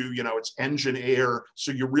really do, it's engine air,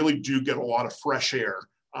 so you really do get a lot of fresh air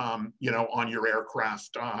on your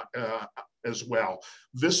aircraft as well.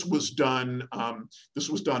 This was done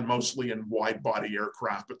mostly in wide body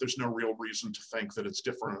aircraft, but there's no real reason to think that it's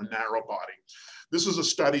different in a narrow body. This is a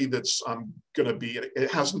study that's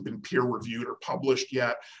it hasn't been peer reviewed or published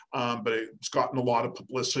yet, but it's gotten a lot of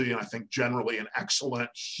publicity, and I think generally an excellent,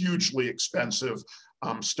 hugely expensive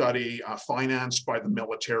study financed by the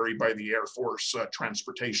military, by the Air Force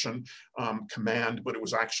Transportation Command, but it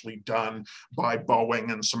was actually done by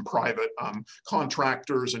Boeing and some private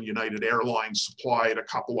contractors, and United Airlines supplied a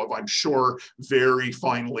couple of, I'm sure, very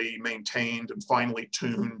finely maintained and finely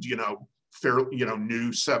tuned,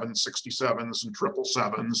 new 767s and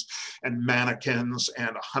 777s and mannequins,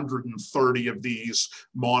 and 130 of these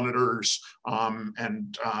monitors,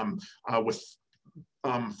 with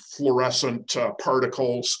fluorescent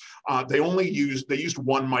particles. They used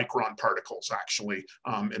 1 micron particles actually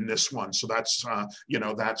in this one. So that's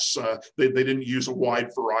they didn't use a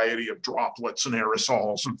wide variety of droplets and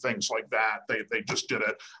aerosols and things like that. They just did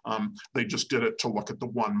it. They just did it to look at the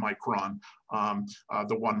 1 micron.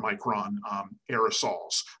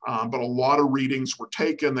 Aerosols. But a lot of readings were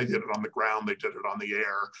taken. They did it on the ground. They did it on the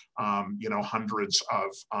air. Hundreds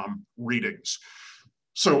of readings.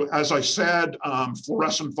 So as I said,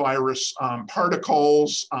 fluorescent virus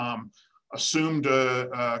particles, assumed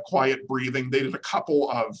quiet breathing. They did a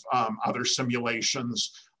couple of other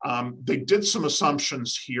simulations. They did some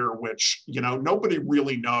assumptions here, which nobody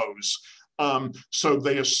really knows. So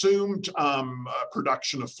they assumed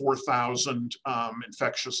production of 4,000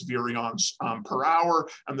 infectious virions per hour,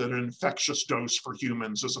 and that an infectious dose for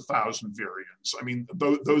humans is 1,000 virions. I mean,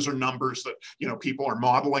 those are numbers that people are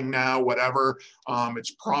modeling now. Whatever,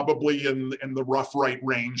 it's probably in the rough right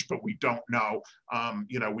range, but we don't know.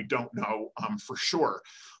 We don't know for sure.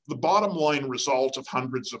 The bottom line result of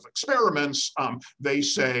hundreds of experiments, they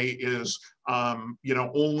say, is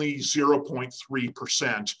only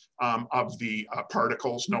 0.3% of the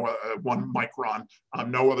particles, 1 micron,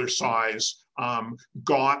 no other size,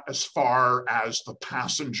 got as far as the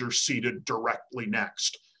passenger seated directly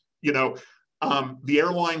next. you know, the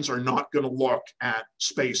airlines are not going to look at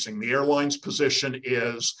spacing. The airline's position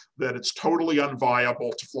is that it's totally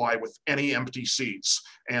unviable to fly with any empty seats.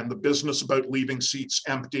 And the business about leaving seats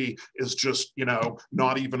empty is just, you know,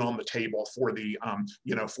 not even on the table for the,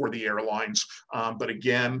 you know, for the airlines. But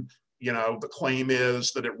again, you know, the claim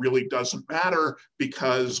is that it really doesn't matter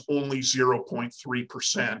because only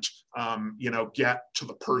 0.3%, you know, get to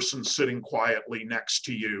the person sitting quietly next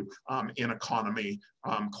to you in economy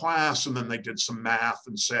class. And then they did some math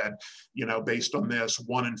and said, you know, based on this,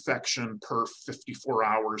 1 infection per 54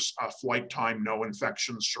 hours flight time, no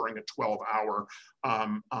infections during a 12-hour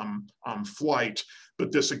flight.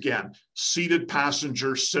 But this again, seated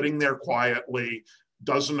passengers sitting there quietly,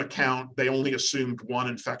 doesn't account, they only assumed 1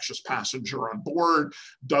 infectious passenger on board,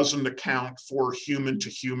 doesn't account for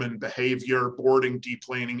human-to-human behavior, boarding,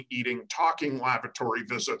 deplaning, eating, talking, laboratory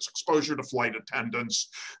visits, exposure to flight attendants,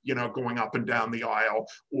 you know, going up and down the aisle,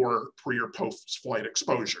 or pre or post-flight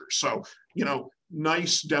exposure. So, you know,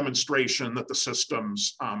 nice demonstration that the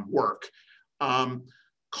systems work.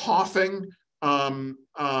 Coughing,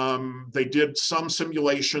 they did some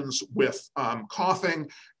simulations with coughing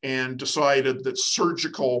and decided that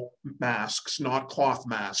surgical masks, not cloth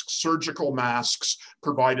masks, surgical masks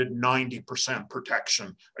provided 90%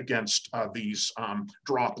 protection against these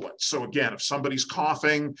droplets. So again, if somebody's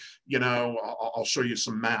coughing, you know, I'll show you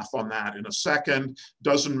some math on that in a second.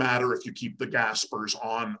 Doesn't matter if you keep the gaspers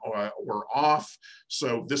on or off.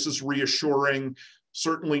 So this is reassuring.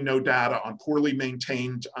 Certainly no data on poorly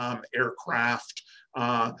maintained aircraft,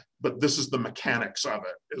 but this is the mechanics of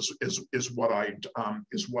it, is what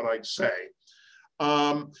I'd say.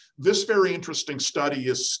 This very interesting study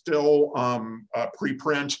is still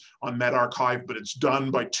preprint on medRxiv, but it's done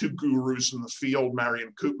by 2 gurus in the field,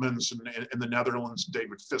 Marion Koopmans in the Netherlands,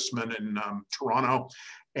 David Visman in Toronto.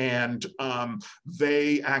 And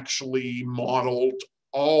they actually modeled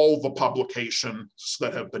all the publications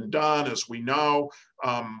that have been done, as we know.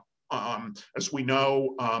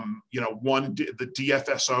 You know, the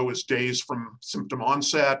DFSO is days from symptom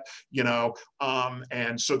onset, you know,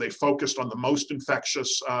 and so they focused on the most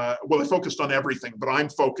infectious, well, they focused on everything, but I'm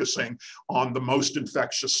focusing on the most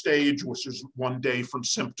infectious stage, which is 1 day from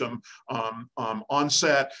symptom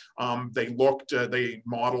onset. They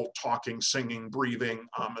modeled talking, singing, breathing,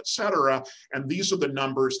 et cetera. And these are the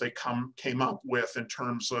numbers they came up with in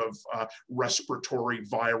terms of respiratory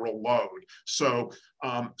viral load. So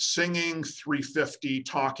singing 350,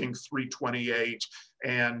 talking 328,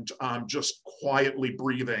 and just quietly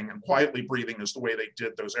breathing. And quietly breathing is the way they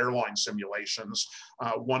did those airline simulations,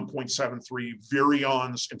 1.73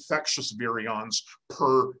 virions, infectious virions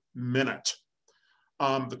per minute.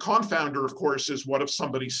 The confounder, of course, is what if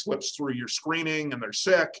somebody slips through your screening and they're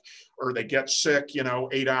sick, or they get sick, you know,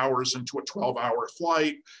 8 hours into a 12-hour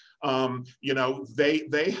flight. You know,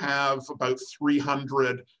 they have about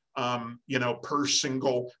 300 you know, per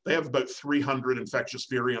single, they have about 300 infectious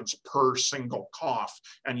virions per single cough.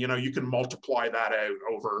 And, you know, you can multiply that out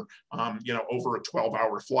over, you know, over a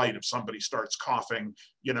 12-hour flight if somebody starts coughing,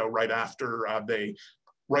 you know, right after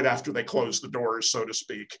they close the doors, so to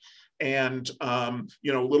speak. And,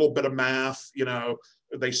 you know, a little bit of math, you know,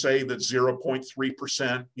 they say that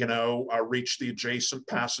 0.3%, you know, reach the adjacent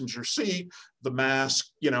passenger seat. The mask,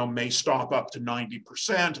 you know, may stop up to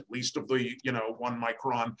 90%, at least of the, you know, 1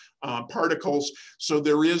 micron particles. So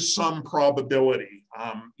there is some probability,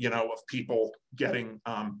 you know, of people getting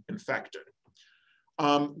infected.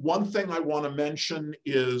 One thing I want to mention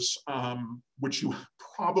is, which you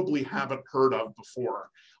probably haven't heard of before.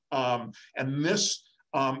 And this,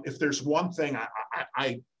 if there's one thing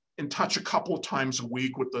I in touch a couple of times a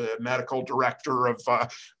week with the medical director of,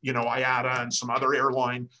 you know, IATA and some other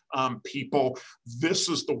airline people. This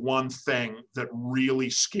is the one thing that really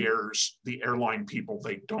scares the airline people.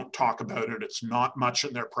 They don't talk about it. It's not much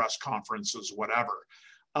in their press conferences, whatever.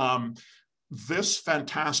 This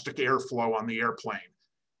fantastic airflow on the airplane,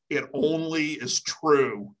 it only is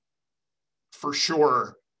true for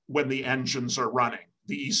sure when the engines are running.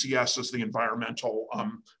 The ECS is the environmental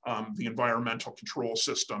control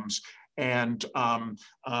systems. And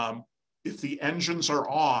if the engines are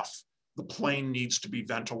off, the plane needs to be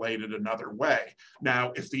ventilated another way.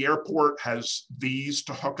 Now, if the airport has these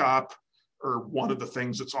to hook up, or one of the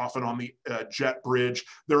things that's often on the jet bridge,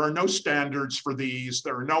 there are no standards for these.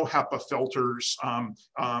 There are no HEPA filters. There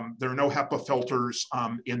are no HEPA filters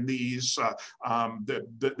in these.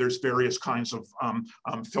 There's various kinds of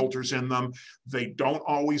filters in them. They don't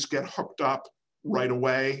always get hooked up right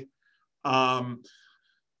away. An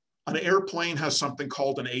airplane has something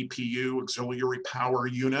called an APU, auxiliary power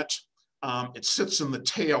unit. It sits in the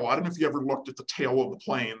tail. I don't know if you ever looked at the tail of the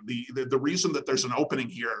plane. The reason that there's an opening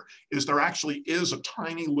here is there actually is a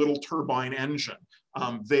tiny little turbine engine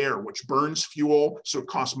there, which burns fuel, so it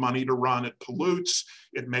costs money to run, it pollutes,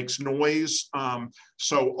 it makes noise.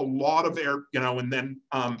 So a lot of air, and then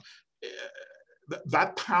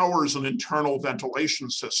that powers an internal ventilation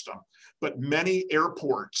system. But many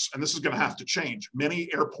airports, and this is going to have to change, many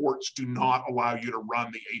airports do not allow you to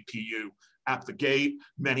run the APU at the gate.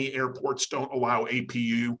 Many airports don't allow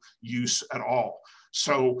APU use at all.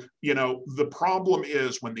 So, the problem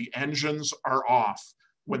is when the engines are off,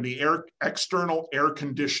 when the external air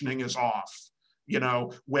conditioning is off,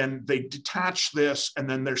 when they detach this and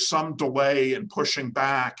then there's some delay in pushing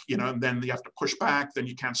back, and then you have to push back, then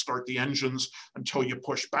you can't start the engines until you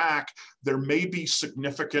push back. There may be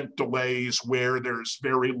significant delays where there's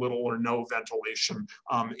very little or no ventilation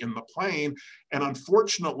in the plane. And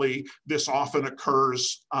unfortunately, this often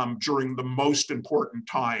occurs during the most important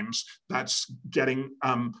times. That's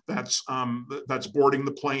that's boarding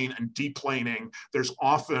the plane and deplaning. There's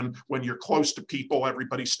often, when you're close to people,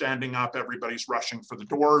 everybody's standing up, everybody's rushing for the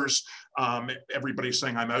doors. Everybody's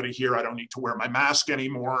saying, I'm out of here, I don't need to wear my mask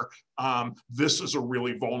anymore. This is a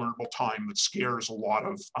really vulnerable time that scares a lot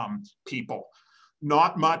of people.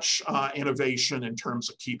 Not much innovation in terms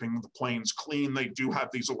of keeping the planes clean. They do have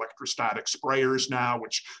these electrostatic sprayers now,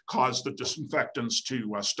 which cause the disinfectants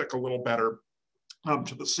to stick a little better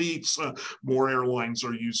to the seats. More airlines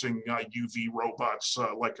are using UV robots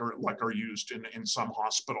like are used in some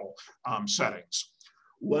hospital settings.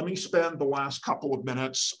 Let me spend the last couple of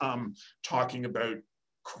minutes talking about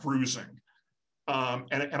cruising.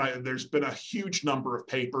 There's been a huge number of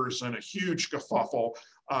papers and a huge kerfuffle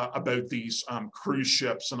about these cruise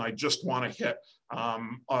ships, and I just want to hit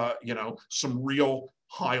some real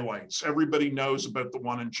highlights. Everybody knows about the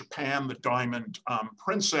one in Japan, the Diamond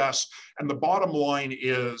Princess, and the bottom line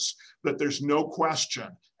is that there's no question,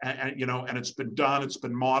 and it's been done, it's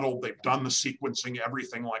been modeled, they've done the sequencing,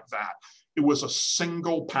 everything like that. It was a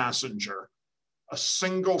single passenger, a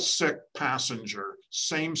single sick passenger,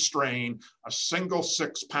 same strain, a single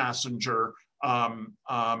sick passenger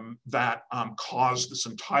that caused this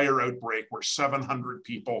entire outbreak where 700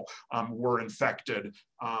 people were infected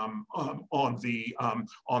on the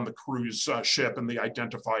cruise ship, and they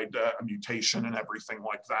identified a mutation and everything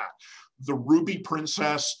like that. The Ruby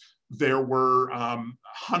Princess, there were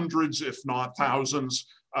hundreds, if not thousands,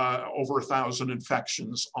 over 1,000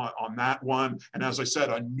 infections on that one. And as I said,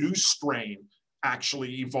 a new strain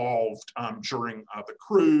actually evolved during the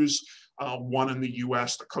cruise. One in the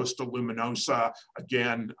US, the Costa Luminosa,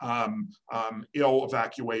 again, ill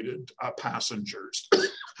evacuated passengers.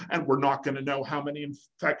 And we're not going to know how many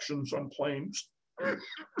infections on planes,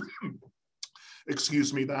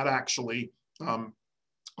 excuse me, that actually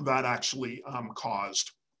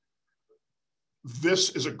caused. This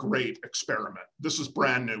is a great experiment. This is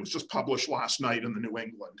brand new. It's just published last night in the New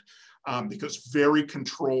England because very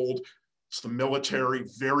controlled. It's the military,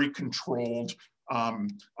 very controlled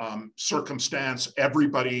circumstance.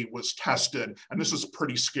 Everybody was tested. And this is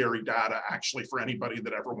pretty scary data, actually, for anybody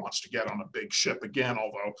that ever wants to get on a big ship again,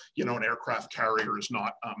 although, an aircraft carrier is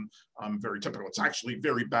not very typical. It's actually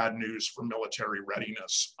very bad news for military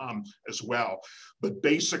readiness as well. But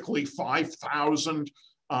basically 5,000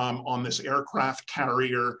 on this aircraft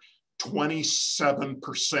carrier,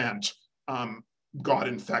 27% got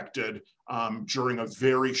infected during a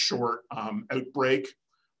very short outbreak.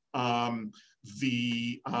 At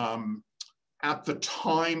the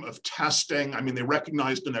time of testing, they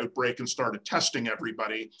recognized an outbreak and started testing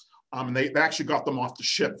everybody. And they actually got them off the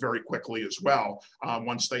ship very quickly as well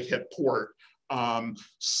once they hit port.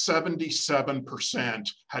 77%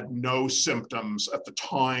 had no symptoms at the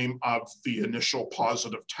time of the initial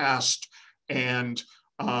positive test, and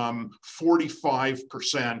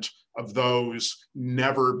 45% of those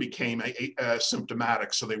never became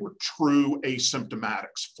asymptomatic. So they were true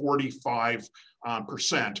asymptomatics,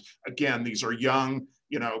 45%. Again, these are young,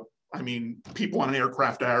 people on an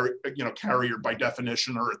aircraft carrier by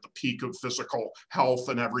definition are at the peak of physical health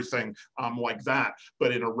and everything like that.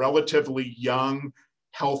 But in a relatively young,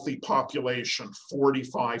 healthy population,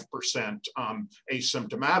 45%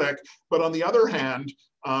 asymptomatic. But on the other hand,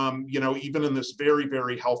 even in this very,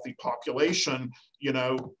 very healthy population,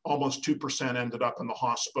 almost 2% ended up in the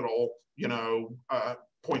hospital,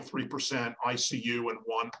 0.3% ICU, and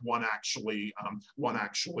one actually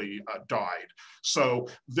died. So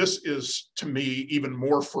this is, to me, even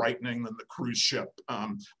more frightening than the cruise ship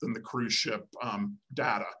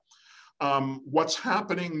data. What's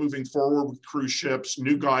happening moving forward with cruise ships?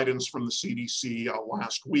 New guidance from the CDC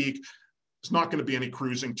last week. There's not going to be any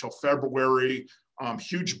cruising till February.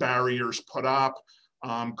 Huge barriers put up.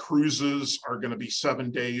 Cruises are going to be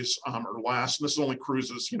 7 days or less. And this is only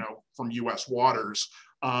cruises, from US waters.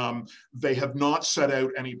 They have not set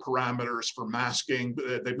out any parameters for masking.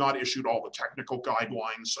 They've not issued all the technical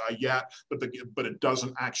guidelines yet, but it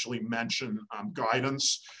doesn't actually mention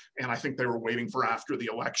guidance. And I think they were waiting for after the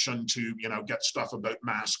election to, get stuff about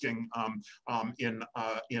masking in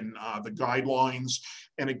the guidelines.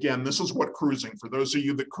 And again, this is what cruising, for those of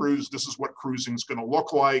you that cruise, this is what cruising is going to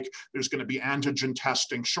look like. There's going to be antigen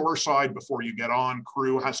testing shoreside before you get on.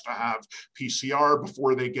 Crew has to have PCR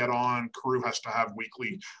before they get on. Crew has to have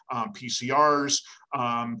weekly PCRs.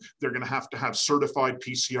 They're going to have certified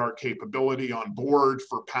PCR capability on board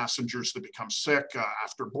for passengers that become sick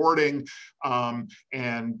after boarding.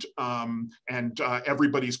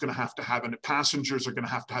 Everybody's going to have passengers are going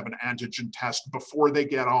to have an antigen test before they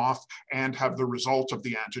get off and have the result of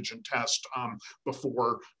the antigen test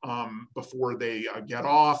before they get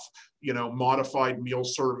off. Modified meal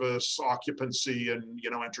service, occupancy, and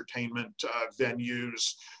entertainment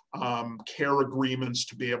venues. Care agreements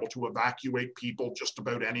to be able to evacuate people just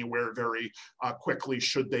about anywhere very quickly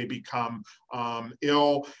should they become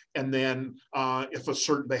ill. And then if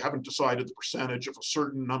they haven't decided the percentage, if a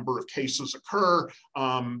certain number of cases occur,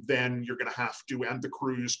 then you're going to have to end the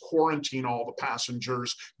cruise, quarantine all the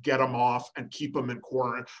passengers, get them off and keep them in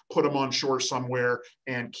quarantine, put them on shore somewhere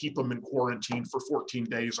and keep them in quarantine for 14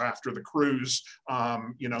 days after the cruise,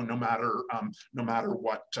 no matter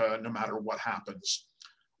what happens.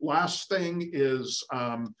 Last thing is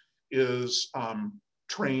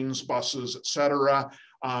trains, buses, etc.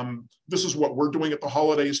 This is what we're doing at the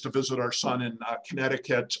holidays to visit our son in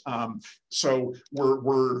Connecticut. So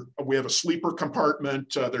we have a sleeper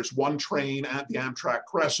compartment. There's one train at the Amtrak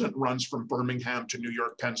Crescent, runs from Birmingham to New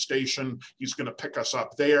York Penn Station. He's going to pick us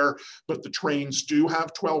up there. But the trains do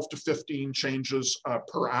have 12 to 15 changes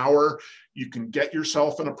per hour. You can get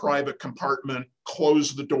yourself in a private compartment,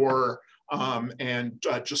 close the door, and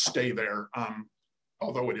just stay there,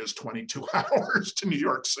 although it is 22 hours to New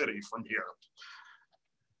York City from here.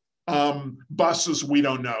 Buses, we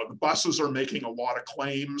don't know. The buses are making a lot of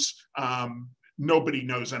claims. Nobody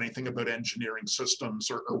knows anything about engineering systems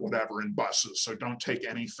or whatever in buses, so don't take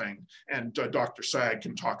anything. And Dr. Sag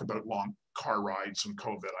can talk about long car rides and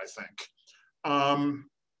COVID, I think.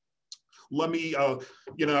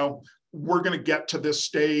 We're going to get to this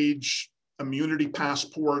stage. Immunity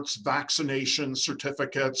passports, vaccination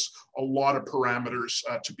certificates, a lot of parameters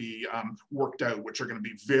to be worked out, which are going to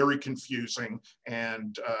be very confusing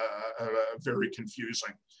and very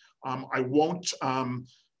confusing. I won't,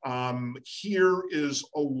 here is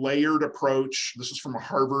a layered approach. This is from a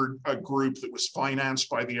Harvard group that was financed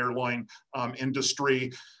by the airline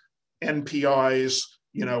industry. NPIs,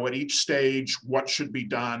 at each stage, what should be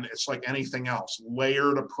done. It's like anything else,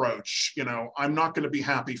 layered approach. I'm not going to be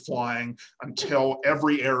happy flying until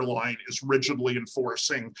every airline is rigidly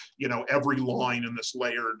enforcing, every line in this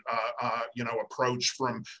layered, approach,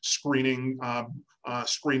 from screening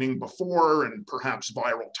before and perhaps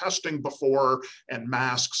viral testing before, and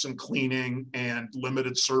masks and cleaning and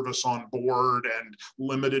limited service on board and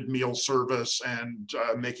limited meal service and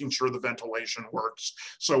making sure the ventilation works.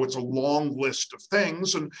 So it's a long list of things.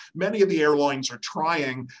 And many of the airlines are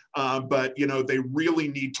trying, but they really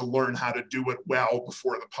need to learn how to do it well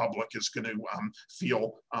before the public is going to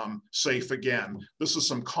feel safe again. This is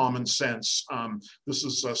some common sense.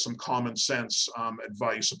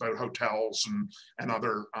 Advice about hotels and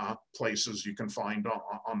other places you can find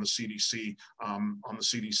on the CDC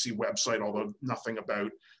website. Although nothing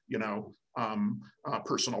about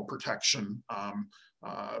personal protection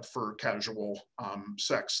for casual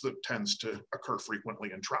sex that tends to occur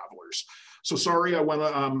frequently in travelers. So sorry, I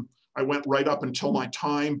went right up until my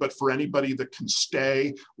time, but for anybody that can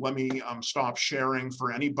stay, let me stop sharing.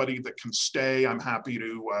 For anybody that can stay, I'm happy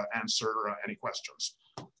to answer any questions.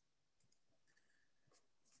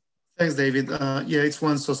 Thanks, David. Yeah, it's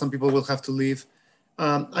one, so some people will have to leave.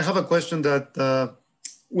 I have a question that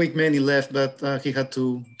Wake Manny left, but he had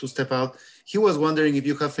to step out. He was wondering if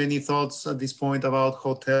you have any thoughts at this point about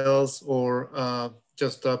hotels or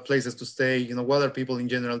just places to stay. What are people in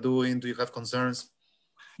general doing? Do you have concerns?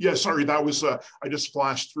 Yeah, sorry, that was, I just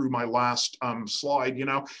flashed through my last slide.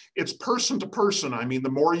 It's person to person. I mean, the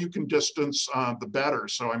more you can distance, the better.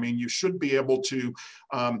 So, I mean, you should be able to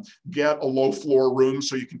get a low floor room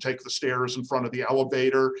so you can take the stairs in front of the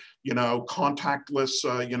elevator, contactless,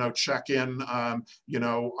 check in,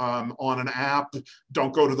 on an app.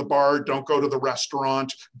 Don't go to the bar, don't go to the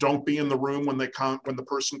restaurant, don't be in the room when the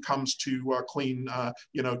person comes to clean,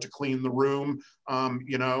 to clean the room.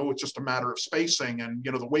 you know, it's just a matter of spacing. And,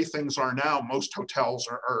 you know, the way things are now, most hotels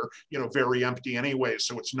are you know, very empty anyway.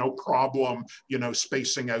 So it's no problem, you know,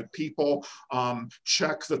 spacing out people.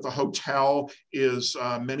 Check that the hotel is,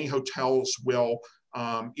 many hotels will,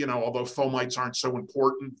 you know, although fomites aren't so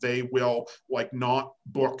important, they will like not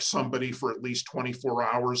book somebody for at least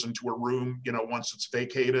 24 hours into a room, you know, once it's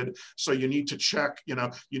vacated. So you need to check, you know,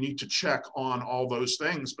 you need to check on all those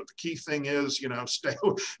things. But the key thing is, you know,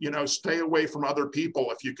 stay away from other people.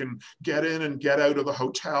 If you can get in and get out of the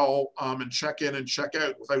hotel and check in and check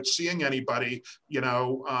out without seeing anybody, you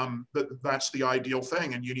know, that's the ideal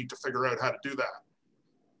thing. And you need to figure out how to do that.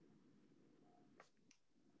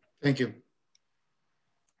 Thank you.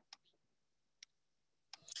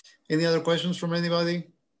 Any other questions from anybody,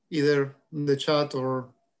 either in the chat or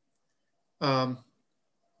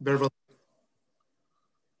verbal?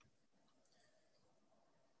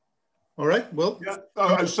 All right, well. Yeah,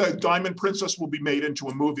 I said Diamond Princess will be made into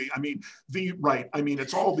a movie. I mean, I mean,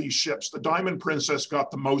 it's all these ships. The Diamond Princess got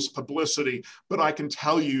the most publicity, but I can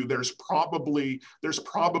tell you there's probably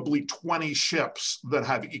 20 ships that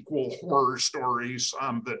have equal horror stories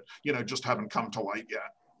that, you know, just haven't come to light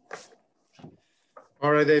yet.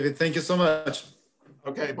 All right, David, thank you so much.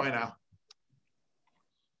 Okay, bye now.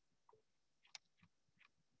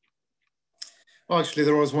 Oh, actually,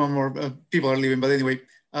 there was one more. People are leaving, but anyway,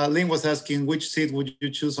 Lynn was asking, which seat would you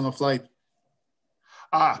choose on a flight?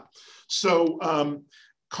 So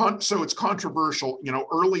it's controversial. You know,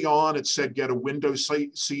 early on it said get a window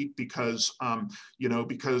seat because, you know,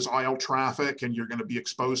 because aisle traffic and you're going to be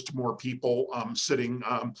exposed to more people sitting,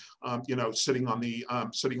 you know, sitting on the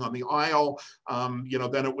aisle. You know,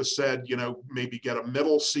 then it was said, you know, maybe get a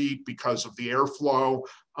middle seat because of the airflow.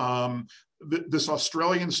 This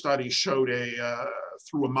Australian study showed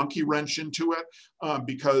threw a monkey wrench into it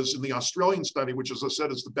because in the Australian study, which as I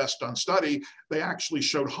said is the best done study, they actually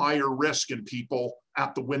showed higher risk in people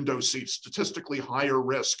at the window seat, statistically higher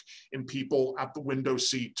risk in people at the window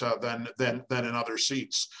seat than in other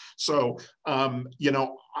seats. So, you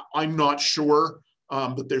know, I'm not sure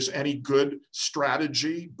that there's any good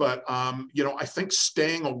strategy, but you know, I think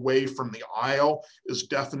staying away from the aisle is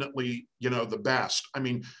definitely, you know, the best. I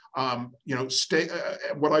mean, you know,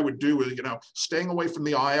 what I would do is, you know, staying away from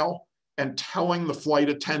the aisle and telling the flight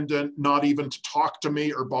attendant not even to talk to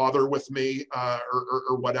me or bother with me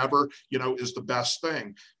or whatever, you know, is the best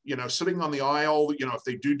thing. You know, sitting on the aisle, you know, if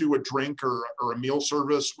they do a drink or a meal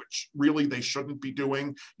service, which really they shouldn't be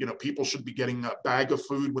doing, you know, people should be getting a bag of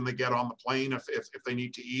food when they get on the plane if they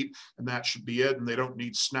need to eat, and that should be it. And they don't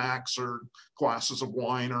need snacks or glasses of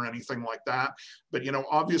wine or anything like that. But, you know,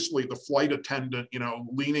 obviously the flight attendant, you know,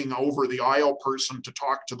 leaning over the aisle person to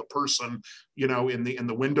talk to the person, you know, in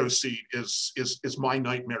the window seat is my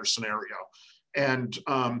nightmare scenario. And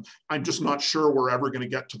I'm just not sure we're ever going to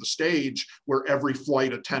get to the stage where every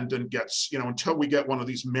flight attendant gets, you know, until we get one of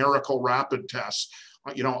these miracle rapid tests,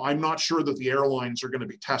 you know, I'm not sure that the airlines are going to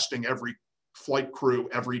be testing every flight crew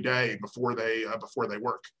every day before they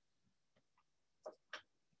work.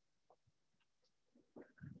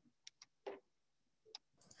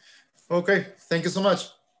 Okay, thank you so much.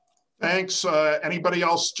 Thanks. Anybody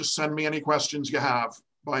else, just send me any questions you have.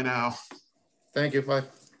 Bye now. Thank you, bye.